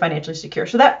and that they're financially secure?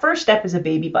 So that first step is a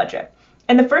baby budget.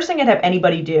 And the first thing I'd have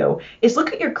anybody do is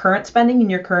look at your current spending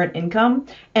and your current income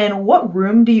and what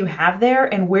room do you have there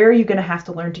and where are you going to have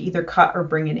to learn to either cut or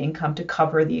bring in income to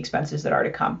cover the expenses that are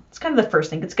to come. It's kind of the first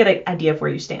thing. Let's get an idea of where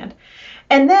you stand.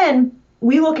 And then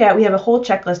we have a whole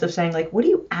checklist of saying what do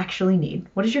you actually need?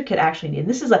 What does your kid actually need? And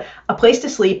this is a place to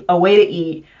sleep, a way to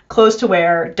eat, clothes to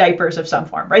wear, diapers of some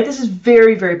form, right? This is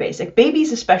very, very basic.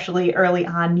 Babies, especially early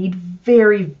on, need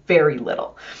very, very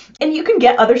little. And you can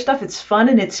get other stuff. It's fun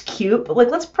and it's cute, but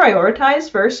let's prioritize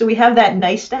first. So we have that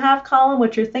nice to have column,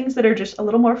 which are things that are just a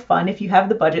little more fun if you have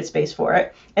the budget space for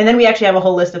it. And then we actually have a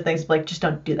whole list of things just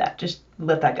don't do that. Just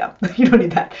let that go. You don't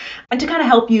need that. And to kind of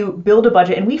help you build a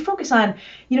budget, and we focus on,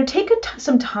 take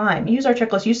some time, use our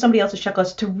checklist, use somebody else's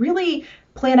checklist to really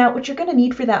plan out what you're going to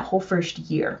need for that whole first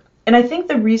year. And I think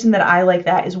the reason that I like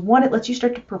that is, one, it lets you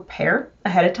start to prepare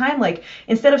ahead of time.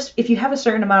 Instead of, if you have a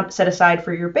certain amount set aside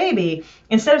for your baby,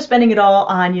 instead of spending it all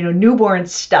on, newborn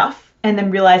stuff, and then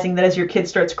realizing that as your kid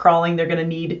starts crawling, they're going to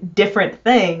need different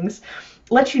things,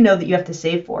 lets you know that you have to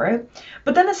save for it.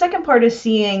 But then the second part is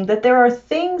seeing that there are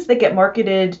things that get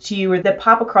marketed to you or that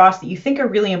pop across that you think are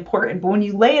really important. But when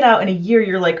you lay it out in a year,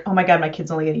 you're like, oh my God, my kid's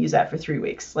only going to use that for 3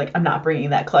 weeks. I'm not bringing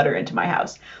that clutter into my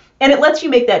house. And it lets you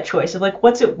make that choice of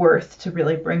what's it worth to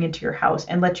really bring into your house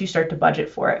and let you start to budget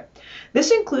for it.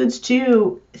 This includes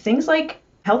too things like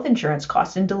health insurance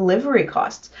costs and delivery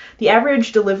costs. The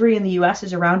average delivery in the US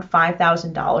is around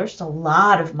 $5,000. It's a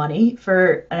lot of money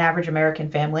for an average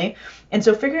American family. And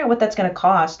so figuring out what that's going to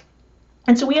cost.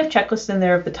 And so we have checklists in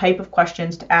there of the type of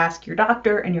questions to ask your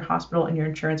doctor and your hospital and your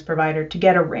insurance provider to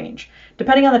get a range.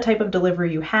 Depending on the type of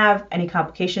delivery you have, any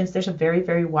complications, there's a very,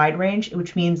 very wide range,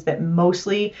 which means that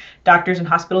mostly doctors and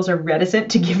hospitals are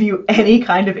reticent to give you any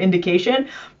kind of indication.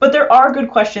 But there are good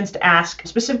questions to ask,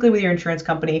 specifically with your insurance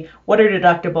company. What are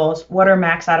deductibles? What are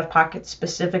max out-of-pocket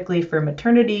specifically for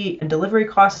maternity and delivery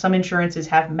costs? Some insurances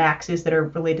have maxes that are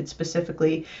related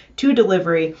specifically to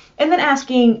delivery. And then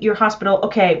asking your hospital,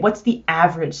 okay, what's the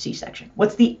average C-section?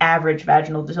 What's the average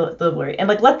vaginal delivery? And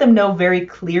let them know very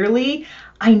clearly,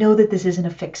 I know that this isn't a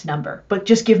fixed number, but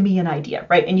just give me an idea,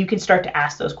 right? And you can start to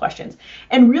ask those questions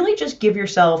and really just give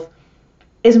yourself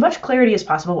as much clarity as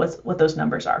possible with what those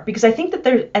numbers are, because I think that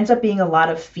there ends up being a lot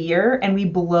of fear, and we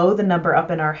blow the number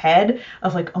up in our head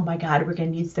of like, oh my God, we're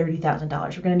going to need $30,000.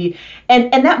 We're going to need,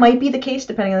 and that might be the case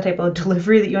depending on the type of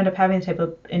delivery that you end up having, the type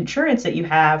of insurance that you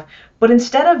have. But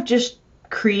instead of just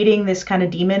creating this kind of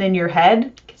demon in your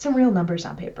head, get some real numbers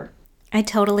on paper. I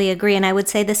totally agree. And I would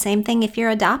say the same thing if you're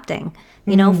adopting.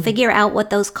 You know, figure out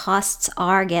what those costs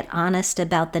are, get honest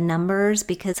about the numbers,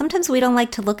 because sometimes we don't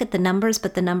like to look at the numbers,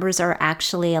 but the numbers are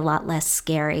actually a lot less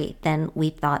scary than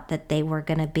we thought that they were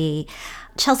going to be.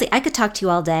 Chelsea, I could talk to you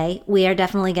all day. We are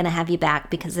definitely going to have you back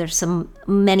because there's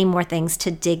many more things to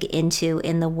dig into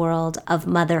in the world of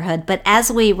motherhood. But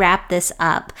as we wrap this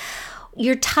up,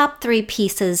 your top 3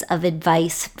 pieces of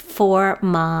advice for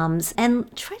moms,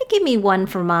 and try to give me one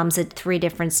for moms at 3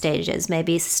 different stages,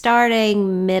 maybe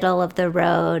starting, middle of the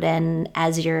road, and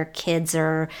as your kids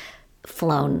are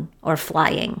flown or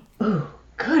flying. Ooh,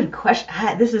 good question.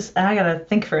 I gotta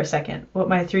think for a second what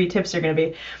my 3 tips are gonna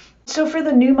be. So for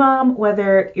the new mom,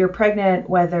 whether you're pregnant,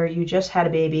 whether you just had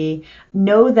a baby,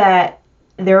 know that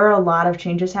there are a lot of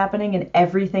changes happening and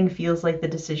everything feels like the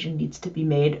decision needs to be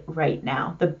made right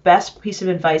now. The best piece of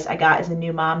advice I got as a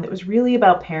new mom that was really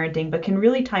about parenting, but can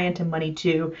really tie into money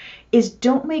too, is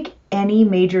don't make any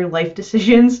major life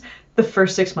decisions the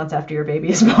first 6 months after your baby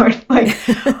is born. Like,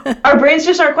 our brains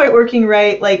just aren't quite working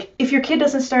right. Like, if your kid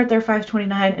doesn't start their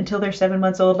 529 until they're 7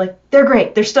 months old, like, they're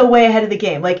great. They're still way ahead of the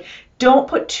game. Like, don't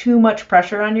put too much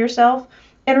pressure on yourself.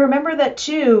 And remember that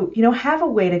too, have a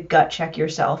way to gut check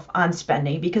yourself on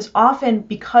spending, because often,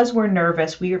 because we're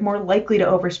nervous, we are more likely to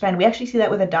overspend. We actually see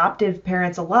that with adoptive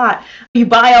parents a lot. You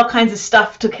buy all kinds of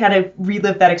stuff to kind of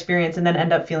relive that experience and then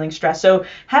end up feeling stressed. So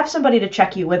have somebody to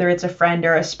check you, whether it's a friend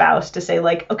or a spouse, to say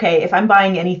like, okay, if I'm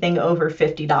buying anything over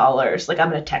 $50, like,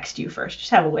 I'm going to text you first.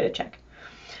 Just have a way to check.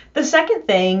 The second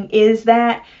thing is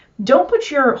that don't put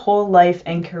your whole life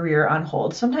and career on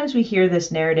hold. Sometimes we hear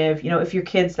this narrative, if your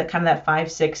kid's that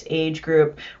 5-6 age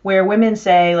group, where women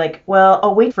say like, well,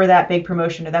 I'll wait for that big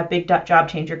promotion or that big job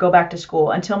change or go back to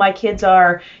school until my kids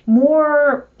are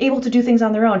more able to do things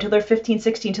on their own, until they're 15,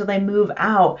 16, until they move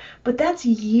out. But that's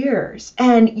years.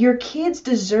 And your kids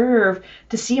deserve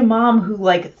to see a mom who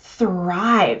like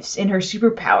thrives in her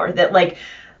superpower, that like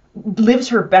lives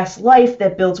her best life,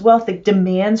 that builds wealth, that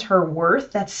demands her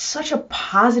worth. That's such a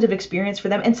positive experience for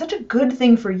them and such a good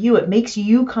thing for you. It makes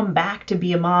you come back to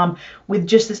be a mom with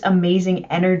just this amazing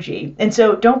energy. And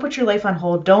so don't put your life on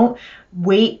hold. Don't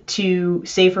wait to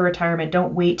save for retirement.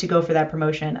 Don't wait to go for that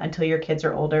promotion until your kids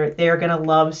are older. They're going to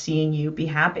love seeing you be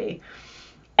happy.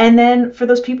 And then for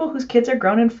those people whose kids are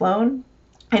grown and flown,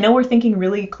 I know we're thinking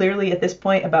really clearly at this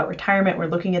point about retirement. We're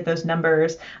looking at those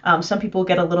numbers. Some people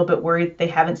get a little bit worried they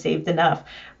haven't saved enough.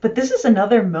 But this is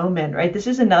another moment, right? This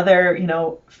is another,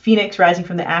 phoenix rising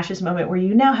from the ashes moment where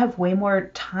you now have way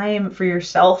more time for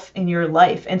yourself in your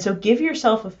life. And so give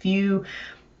yourself a few,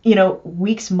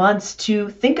 weeks, months to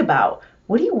think about,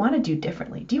 what do you want to do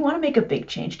differently? Do you want to make a big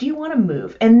change? Do you want to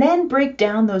move? And then break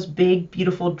down those big,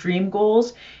 beautiful dream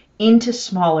goals into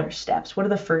smaller steps. What are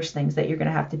the first things that you're going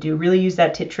to have to do? Really use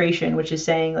that titration, which is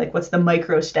saying like, what's the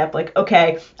micro step? Like,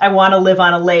 okay, I want to live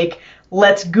on a lake.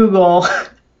 Let's Google,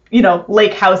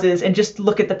 lake houses and just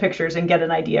look at the pictures and get an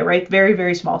idea, right? Very,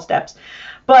 very small steps.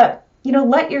 But,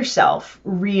 let yourself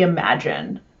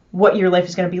reimagine what your life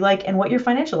is going to be like and what your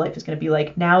financial life is going to be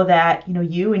like now that,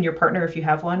 you and your partner, if you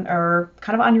have one, are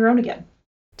kind of on your own again.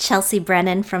 Chelsea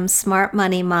Brennan from Smart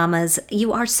Money Mamas.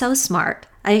 You are so smart.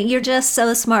 You're just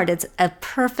so smart. It's a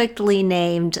perfectly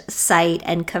named site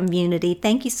and community.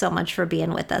 Thank you so much for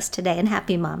being with us today, and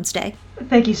happy Mom's Day.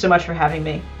 Thank you so much for having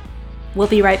me. We'll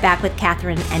be right back with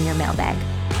Catherine and your mailbag.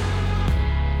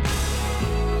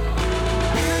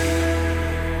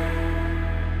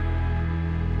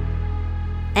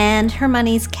 And Her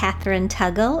Money's Catherine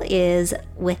Tuggle is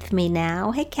with me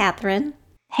now. Hey, Catherine.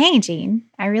 Hey, Jean.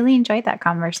 I really enjoyed that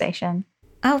conversation.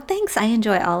 Oh, thanks. I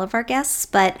enjoy all of our guests,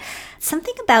 but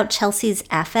something about Chelsea's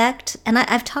affect, and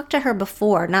I've talked to her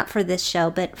before, not for this show,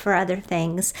 but for other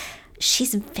things.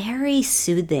 She's very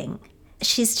soothing.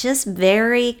 She's just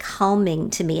very calming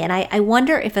to me. And I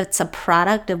wonder if it's a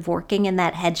product of working in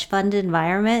that hedge fund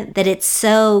environment, that it's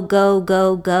so go,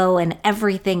 go, go, and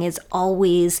everything is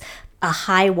always a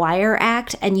high wire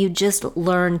act, and you just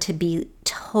learn to be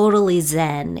totally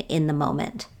zen in the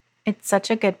moment. It's such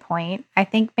a good point. I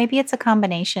think maybe it's a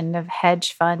combination of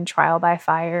hedge fund trial by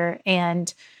fire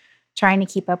and trying to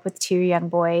keep up with 2 young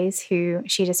boys who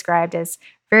she described as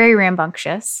very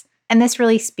rambunctious. And this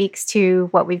really speaks to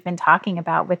what we've been talking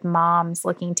about with moms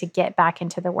looking to get back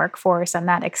into the workforce and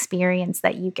that experience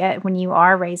that you get when you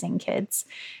are raising kids,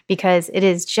 because it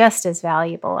is just as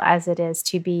valuable as it is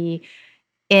to be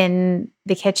in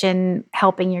the kitchen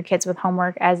helping your kids with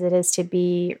homework as it is to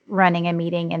be running a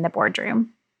meeting in the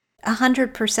boardroom.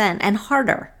 100%, and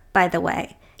harder, by the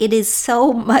way. It is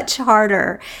so much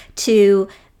harder to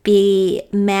be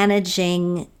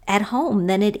managing at home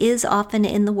than it is often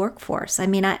in the workforce. I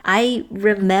mean, I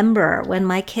remember when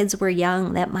my kids were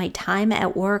young that my time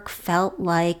at work felt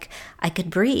like I could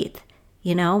breathe.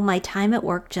 You know, my time at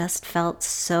work just felt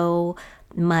so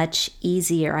much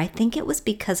easier. I think it was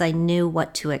because I knew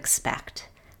what to expect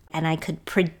and I could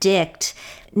predict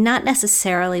not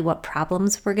necessarily what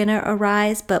problems were going to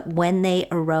arise, but when they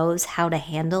arose, how to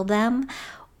handle them.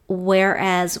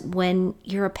 Whereas when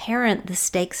you're a parent, the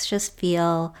stakes just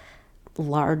feel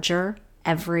larger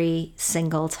every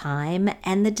single time.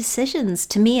 And the decisions,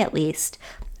 to me at least,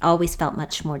 always felt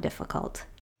much more difficult.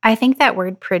 I think that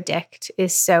word predict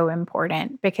is so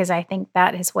important because I think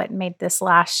that is what made this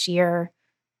last year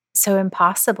so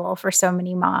impossible for so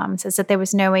many moms, is that there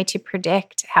was no way to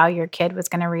predict how your kid was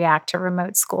going to react to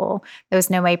remote school. There was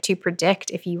no way to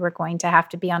predict if you were going to have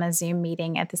to be on a Zoom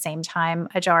meeting at the same time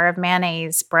a jar of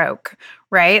mayonnaise broke,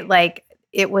 right? Like,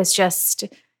 it was just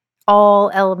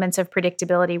all elements of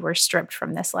predictability were stripped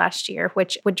from this last year,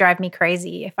 which would drive me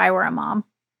crazy if I were a mom.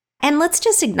 And let's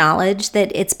just acknowledge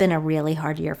that it's been a really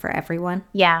hard year for everyone.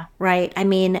 Yeah. Right? I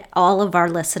mean, all of our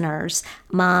listeners,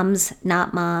 moms,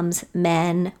 not moms,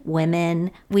 men,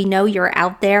 women, we know you're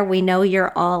out there. We know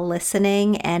you're all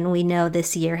listening. And we know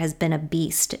this year has been a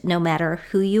beast, no matter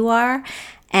who you are.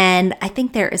 And I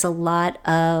think there is a lot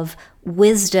of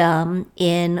wisdom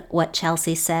in what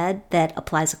Chelsea said that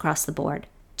applies across the board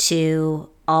to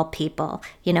all people.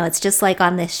 You know, it's just like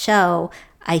on this show,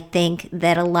 I think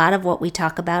that a lot of what we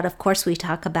talk about, of course, we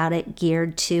talk about it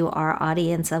geared to our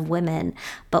audience of women,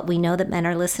 but we know that men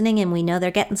are listening and we know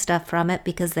they're getting stuff from it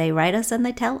because they write us and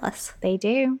they tell us. They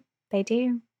do. They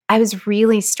do. I was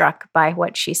really struck by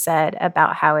what she said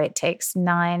about how it takes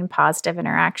 9 positive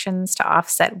interactions to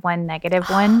offset 1 negative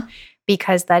one,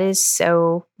 because that is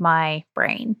so my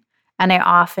brain. And I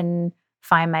often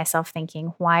find myself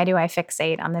thinking, why do I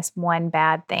fixate on this one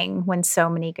bad thing when so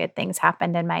many good things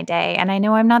happened in my day? And I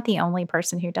know I'm not the only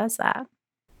person who does that.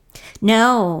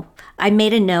 No, I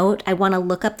made a note. I want to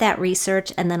look up that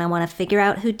research and then I want to figure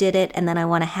out who did it. And then I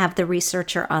want to have the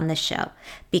researcher on the show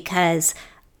because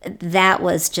that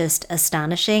was just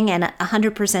astonishing and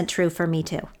 100% true for me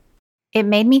too. It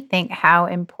made me think how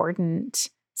important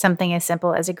something as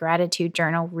simple as a gratitude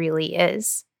journal really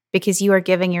is, because you are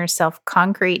giving yourself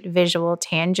concrete, visual,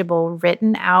 tangible,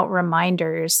 written out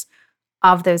reminders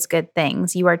of those good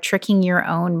things. You are tricking your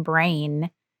own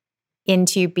brain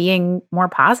into being more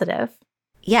positive.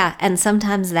 Yeah, and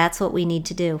sometimes that's what we need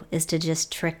to do, is to just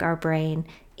trick our brain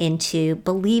into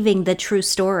believing the true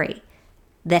story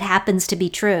that happens to be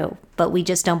true, but we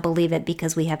just don't believe it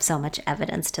because we have so much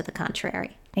evidence to the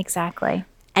contrary. Exactly.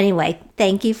 Anyway,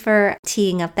 thank you for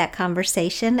teeing up that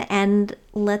conversation, and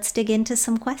let's dig into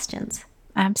some questions.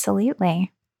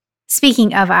 Absolutely.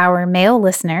 Speaking of our male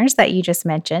listeners that you just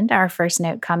mentioned, our first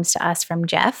note comes to us from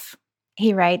Jeff.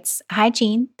 He writes, "Hi,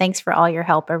 Jean. Thanks for all your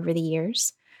help over the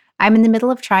years. I'm in the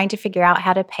middle of trying to figure out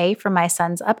how to pay for my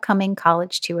son's upcoming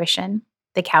college tuition.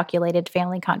 The calculated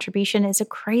family contribution is a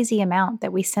crazy amount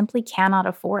that we simply cannot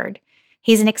afford.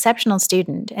 He's an exceptional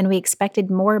student, and we expected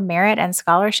more merit and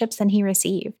scholarships than he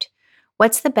received.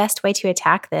 What's the best way to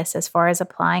attack this as far as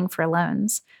applying for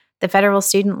loans? The federal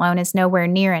student loan is nowhere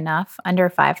near enough, under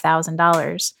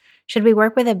 $5,000. Should we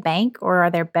work with a bank, or are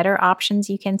there better options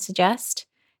you can suggest?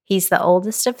 He's the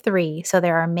oldest of 3, so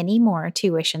there are many more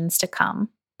tuitions to come.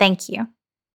 Thank you."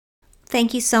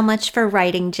 Thank you so much for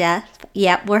writing, Jeff.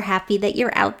 Yep, we're happy that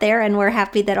you're out there, and we're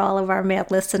happy that all of our male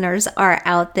listeners are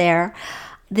out there.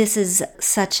 This is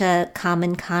such a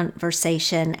common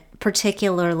conversation,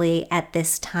 particularly at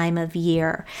this time of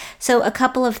year. So a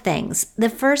couple of things. The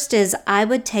first is I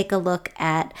would take a look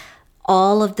at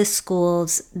all of the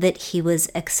schools that he was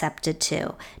accepted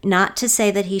to. Not to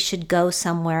say that he should go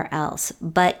somewhere else,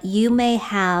 but you may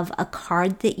have a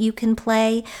card that you can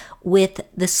play with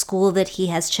the school that he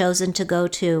has chosen to go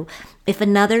to. If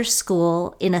another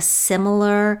school in a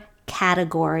similar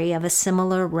category, of a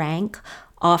similar rank,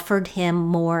 offered him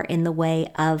more in the way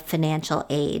of financial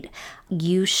aid,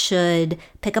 you should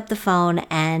pick up the phone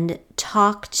and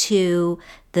talk to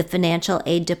the financial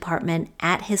aid department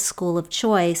at his school of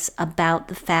choice about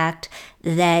the fact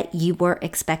that you were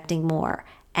expecting more,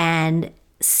 and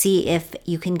see if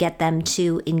you can get them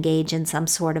to engage in some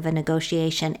sort of a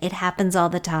negotiation. It happens all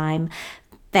the time.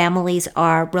 Families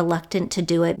are reluctant to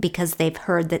do it because they've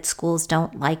heard that schools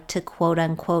don't like to quote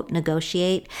unquote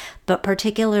negotiate. But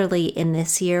particularly in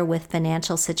this year with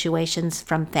financial situations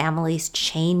from families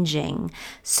changing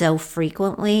so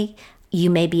frequently, you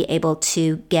may be able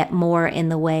to get more in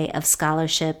the way of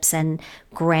scholarships and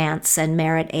grants and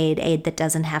merit aid that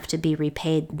doesn't have to be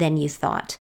repaid than you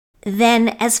thought. Then,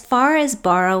 as far as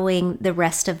borrowing the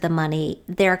rest of the money,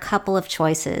 there are a couple of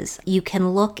choices. You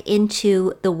can look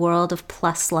into the world of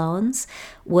PLUS loans,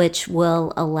 which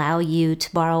will allow you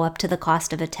to borrow up to the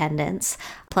cost of attendance.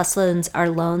 PLUS loans are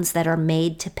loans that are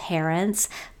made to parents,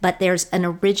 but there's an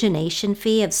origination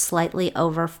fee of slightly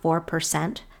over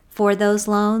 4% for those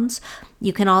loans.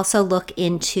 You can also look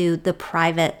into the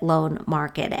private loan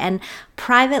market, and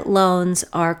private loans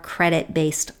are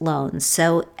credit-based loans.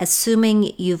 So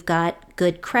assuming you've got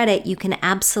good credit, you can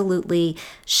absolutely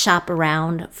shop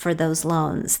around for those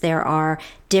loans. There are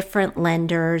different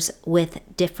lenders with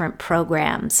different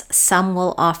programs. Some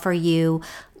will offer you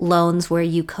loans where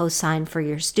you co-sign for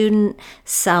your student.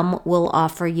 Some will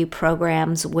offer you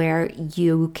programs where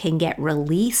you can get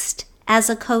released as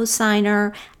a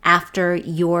co-signer after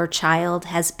your child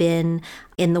has been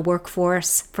in the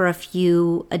workforce for a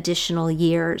few additional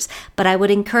years. But I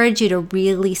would encourage you to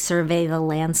really survey the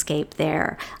landscape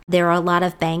there. There are a lot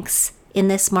of banks in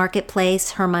this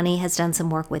marketplace. Her Money has done some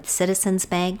work with Citizens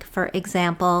Bank, for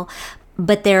example.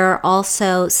 But there are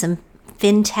also some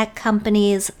fintech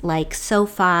companies like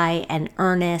SoFi and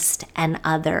Earnest and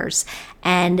others.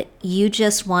 And you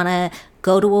just want to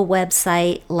go to a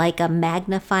website like a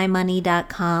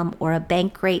magnifymoney.com or a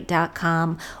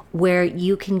bankrate.com where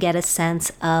you can get a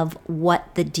sense of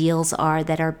what the deals are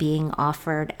that are being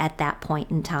offered at that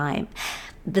point in time.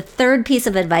 The third piece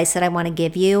of advice that I want to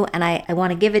give you, and I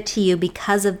want to give it to you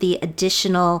because of the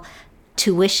additional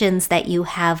tuitions that you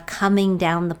have coming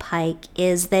down the pike,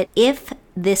 is that if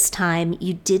this time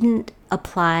you didn't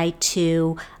apply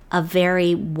to a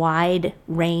very wide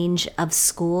range of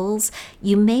schools,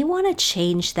 you may want to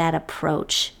change that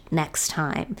approach next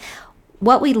time.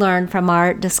 What we learned from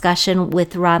our discussion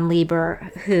with Ron Lieber,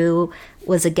 who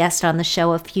was a guest on the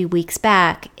show a few weeks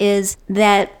back, is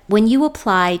that when you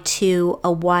apply to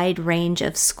a wide range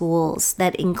of schools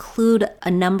that include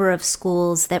a number of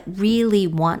schools that really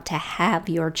want to have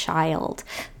your child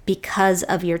because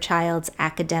of your child's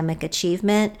academic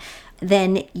achievement,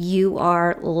 then you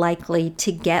are likely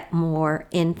to get more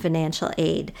in financial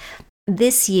aid.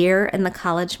 This year in the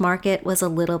college market was a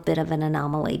little bit of an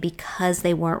anomaly because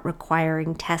they weren't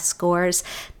requiring test scores.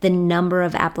 The number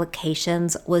of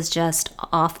applications was just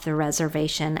off the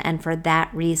reservation, and for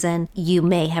that reason, you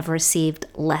may have received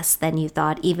less than you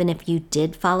thought, even if you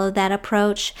did follow that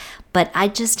approach. But I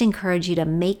just encourage you to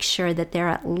make sure that there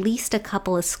are at least a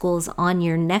couple of schools on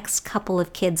your next couple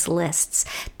of kids' lists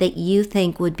that you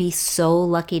think would be so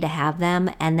lucky to have them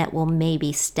and that will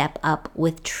maybe step up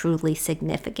with truly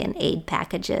significant aid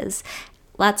packages.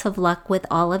 Lots of luck with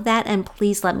all of that, and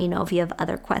please let me know if you have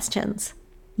other questions.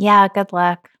 Yeah, good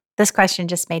luck. This question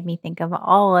just made me think of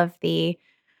all of the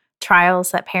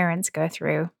trials that parents go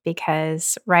through,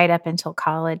 because right up until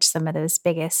college, some of those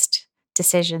biggest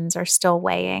decisions are still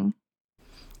weighing.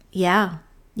 Yeah.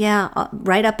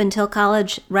 Right up until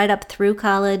college, right up through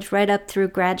college, right up through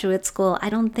graduate school. I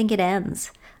don't think it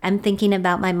ends. I'm thinking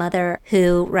about my mother,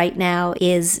 who right now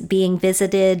is being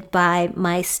visited by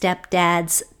my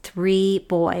stepdad's 3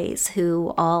 boys,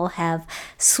 who all have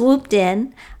swooped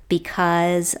in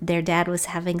because their dad was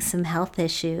having some health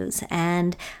issues.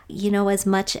 And, as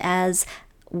much as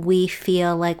we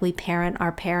feel like we parent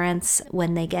our parents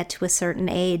when they get to a certain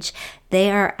age,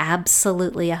 they are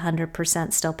absolutely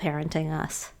 100% still parenting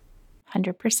us.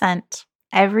 100%.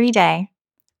 Every day.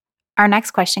 Our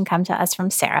next question comes to us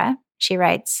from Sarah. She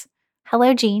writes,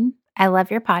 "Hello, Jean. I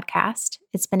love your podcast.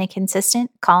 It's been a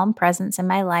consistent, calm presence in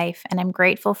my life, and I'm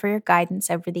grateful for your guidance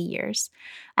over the years.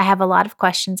 I have a lot of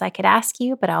questions I could ask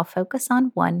you, but I'll focus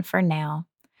on one for now.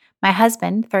 My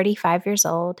husband, 35 years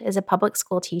old, is a public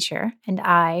school teacher, and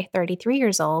I, 33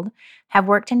 years old, have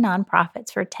worked in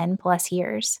nonprofits for 10 plus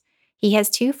years. He has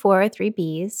 2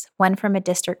 403Bs, one from a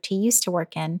district he used to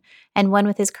work in, and one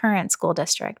with his current school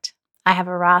district. I have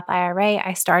a Roth IRA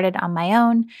I started on my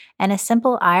own and a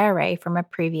simple IRA from a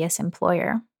previous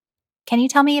employer. Can you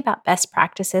tell me about best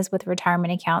practices with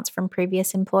retirement accounts from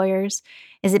previous employers?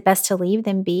 Is it best to leave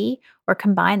them be or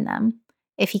combine them?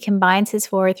 If he combines his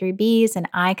 403Bs and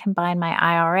I combine my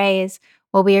IRAs,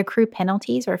 will we accrue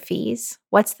penalties or fees?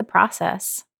 What's the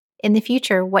process? In the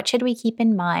future, what should we keep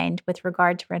in mind with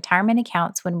regard to retirement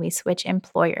accounts when we switch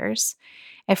employers?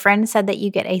 A friend said that you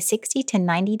get a 60 to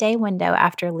 90 day window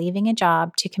after leaving a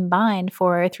job to combine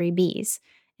 403Bs.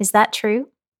 Is that true?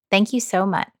 Thank you so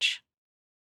much.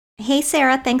 Hey,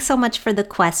 Sarah, thanks so much for the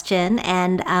question.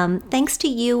 And thanks to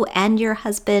you and your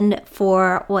husband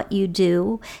for what you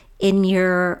do in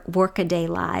your workaday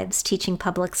lives. Teaching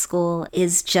public school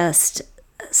is just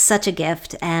such a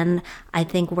gift. And I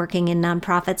think working in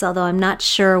nonprofits, although I'm not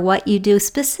sure what you do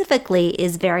specifically,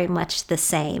 is very much the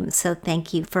same. So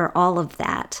thank you for all of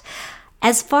that.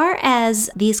 As far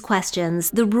as these questions,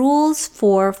 the rules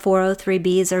for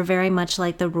 403Bs are very much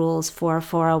like the rules for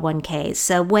 401Ks.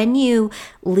 So when you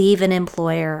leave an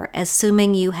employer,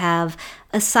 assuming you have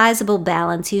a sizable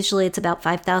balance, usually it's about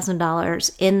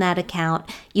 $5,000 in that account,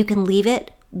 you can leave it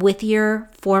with your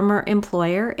former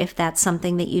employer if that's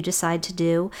something that you decide to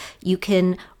do. You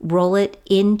can roll it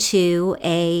into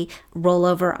a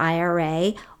rollover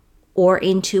IRA or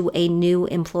into a new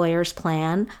employer's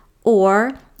plan,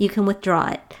 or you can withdraw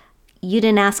it. You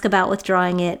didn't ask about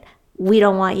withdrawing it. We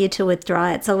don't want you to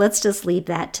withdraw it, so let's just leave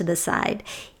that to the side.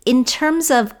 In terms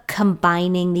of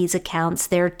combining these accounts,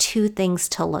 there are two things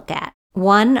to look at.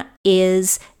 One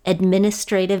is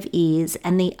administrative ease,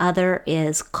 and the other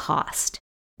is cost.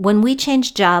 When we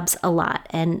change jobs a lot,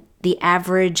 and the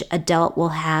average adult will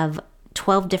have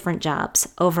 12 different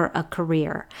jobs over a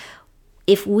career,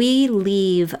 if we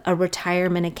leave a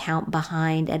retirement account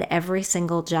behind at every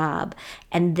single job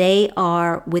and they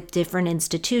are with different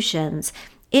institutions,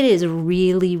 it is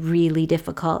really, really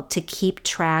difficult to keep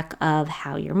track of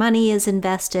how your money is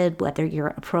invested, whether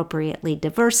you're appropriately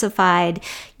diversified.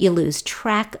 You lose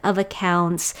track of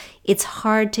accounts. It's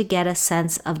hard to get a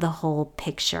sense of the whole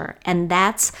picture. And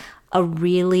that's a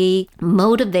really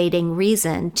motivating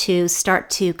reason to start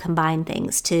to combine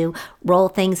things, to roll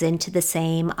things into the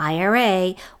same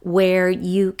IRA where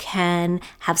you can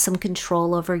have some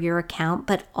control over your account,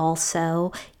 but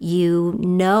also you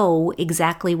know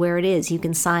exactly where it is. You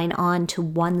can sign on to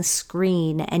one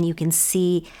screen and you can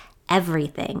see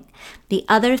everything. The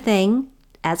other thing,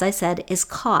 as I said, is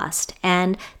cost.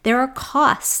 And there are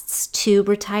costs to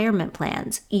retirement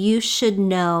plans. You should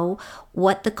know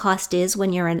what the cost is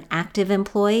when you're an active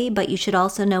employee, but you should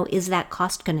also know, is that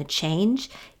cost going to change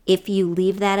if you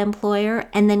leave that employer?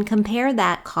 And then compare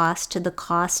that cost to the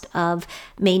cost of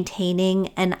maintaining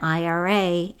an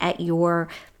IRA at your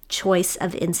choice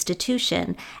of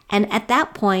institution. And at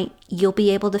that point, you'll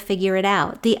be able to figure it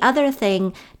out. The other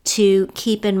thing to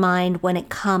keep in mind when it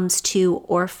comes to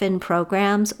orphan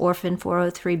programs, orphan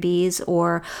 403Bs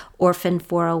or orphan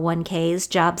 401Ks,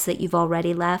 jobs that you've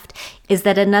already left, is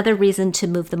that another reason to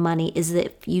move the money is that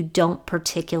if you don't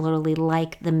particularly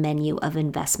like the menu of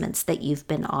investments that you've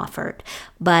been offered.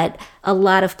 But a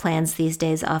lot of plans these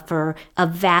days offer a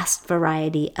vast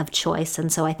variety of choice,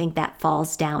 and so I think that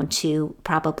falls down to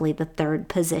probably the third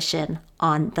position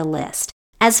on the list.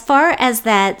 As far as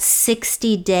that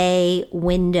 60-day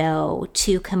window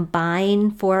to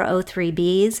combine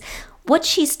 403Bs, what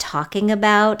she's talking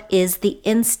about is the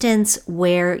instance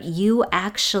where you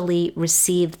actually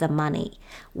receive the money,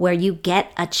 where you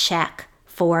get a check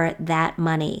for that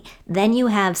money. Then you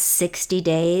have 60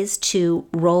 days to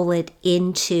roll it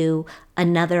into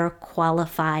another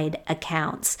qualified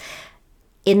accounts.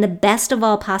 In the best of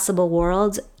all possible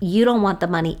worlds, you don't want the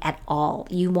money at all.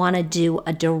 You want to do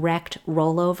a direct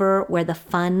rollover where the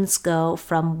funds go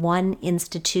from one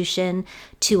institution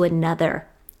to another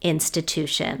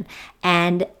institution.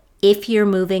 And if you're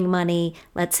moving money,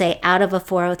 let's say out of a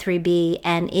 403B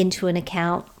and into an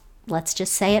account, let's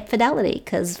just say at Fidelity,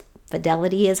 because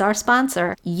Fidelity is our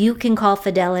sponsor, you can call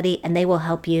Fidelity and they will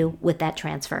help you with that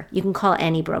transfer. You can call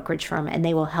any brokerage firm and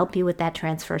they will help you with that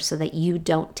transfer so that you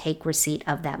don't take receipt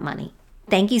of that money.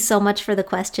 Thank you so much for the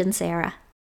question, Sarah.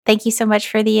 Thank you so much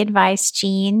for the advice,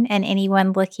 Jean. And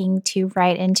anyone looking to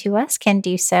write into us can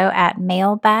do so at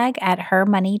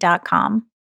mailbag@hermoney.com.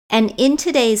 And in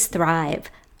today's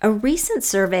Thrive, a recent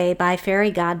survey by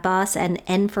Fairy Godboss and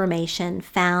Information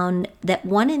found that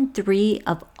 1 in 3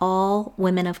 of all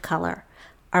women of color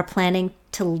are planning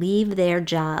to leave their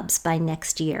jobs by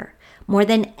next year. More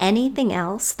than anything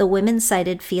else, the women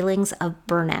cited feelings of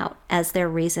burnout as their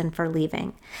reason for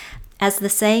leaving. As the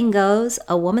saying goes,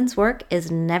 a woman's work is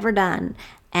never done.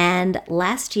 And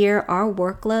last year, our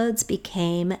workloads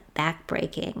became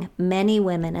backbreaking. Many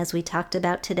women, as we talked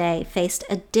about today, faced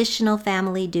additional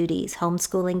family duties,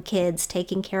 homeschooling kids,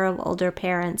 taking care of older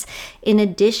parents, in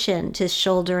addition to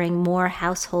shouldering more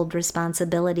household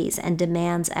responsibilities and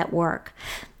demands at work.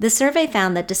 The survey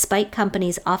found that despite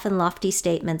companies' often lofty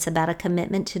statements about a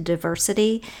commitment to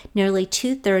diversity, nearly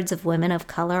 2/3 of women of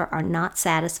color are not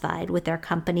satisfied with their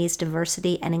company's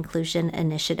diversity and inclusion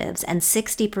initiatives, and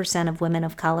 60% of women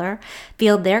of color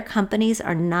feel their companies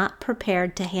are not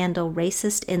prepared to handle handle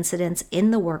racist incidents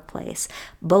in the workplace,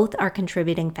 both are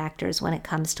contributing factors when it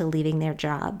comes to leaving their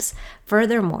jobs.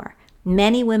 Furthermore,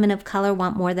 many women of color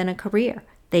want more than a career.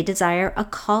 They desire a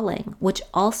calling, which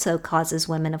also causes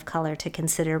women of color to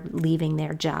consider leaving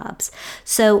their jobs.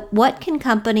 So what can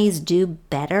companies do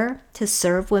better to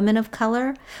serve women of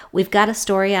color? We've got a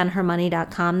story on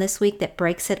hermoney.com this week that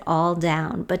breaks it all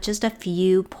down, but just a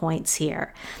few points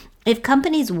here. If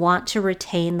companies want to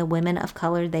retain the women of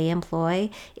color they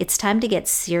employ, it's time to get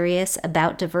serious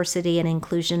about diversity and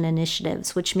inclusion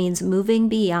initiatives, which means moving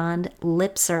beyond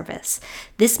lip service.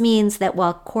 This means that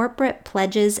while corporate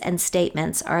pledges and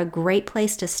statements are a great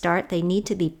place to start, they need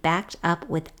to be backed up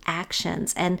with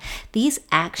actions. And these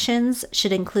actions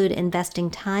should include investing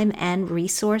time and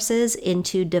resources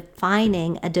into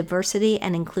defining a diversity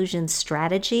and inclusion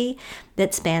strategy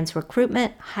that spans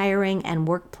recruitment, hiring, and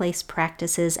workplace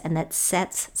practices, and that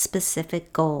sets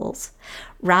specific goals.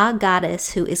 Ra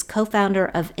Goddess, who is co-founder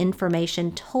of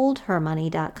Information, told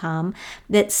hermoney.com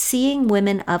that seeing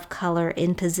women of color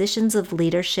in positions of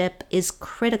leadership is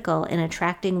critical in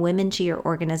attracting women to your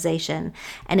organization,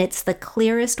 and it's the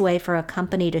clearest way for a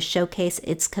company to showcase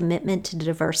its commitment to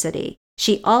diversity.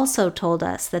 She also told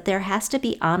us that there has to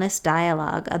be honest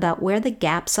dialogue about where the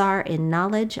gaps are in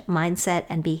knowledge, mindset,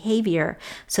 and behavior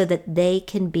so that they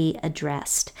can be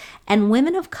addressed. And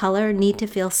women of color need to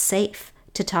feel safe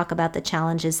to talk about the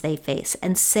challenges they face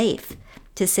and safe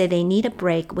to say they need a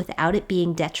break without it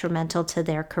being detrimental to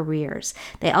their careers.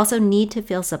 They also need to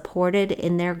feel supported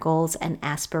in their goals and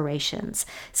aspirations.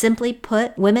 Simply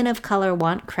put, women of color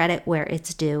want credit where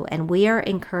it's due, and we are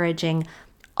encouraging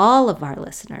all of our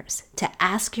listeners to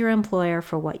ask your employer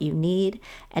for what you need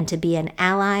and to be an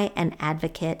ally and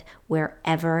advocate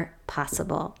wherever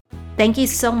possible. Thank you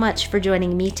so much for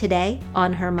joining me today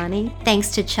on Her Money. Thanks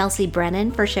to Chelsea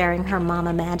Brennan for sharing her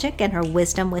mama magic and her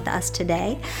wisdom with us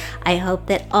today. I hope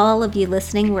that all of you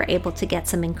listening were able to get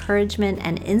some encouragement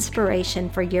and inspiration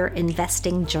for your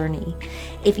investing journey.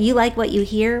 If you like what you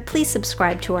hear, please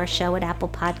subscribe to our show at Apple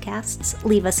Podcasts.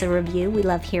 Leave us a review. We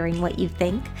love hearing what you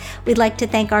think. We'd like to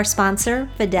thank our sponsor,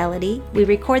 Fidelity. We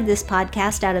record this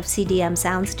podcast out of CDM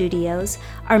Sound Studios.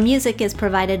 Our music is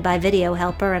provided by Video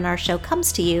Helper, and our show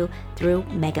comes to you through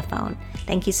Megaphone.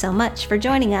 Thank you so much for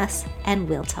joining us, and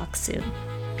we'll talk soon.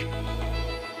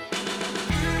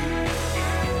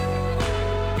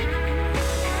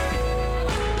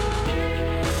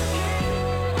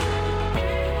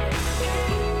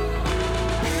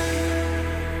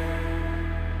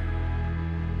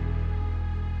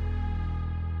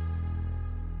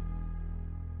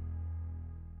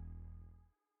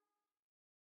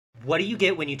 What do you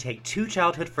get when you take two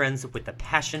childhood friends with a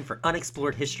passion for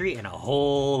unexplored history and a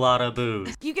whole lot of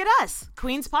booze? You get us,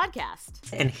 Queen's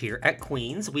Podcast. And here at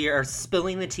Queen's, we are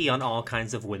spilling the tea on all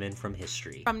kinds of women from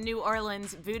history. From New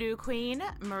Orleans voodoo queen,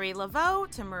 Marie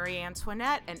Laveau, to Marie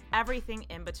Antoinette, and everything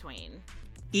in between.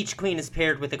 Each queen is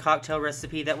paired with a cocktail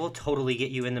recipe that will totally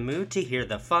get you in the mood to hear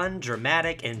the fun,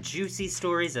 dramatic, and juicy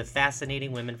stories of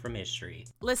fascinating women from history.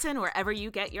 Listen wherever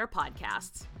you get your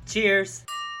podcasts. Cheers!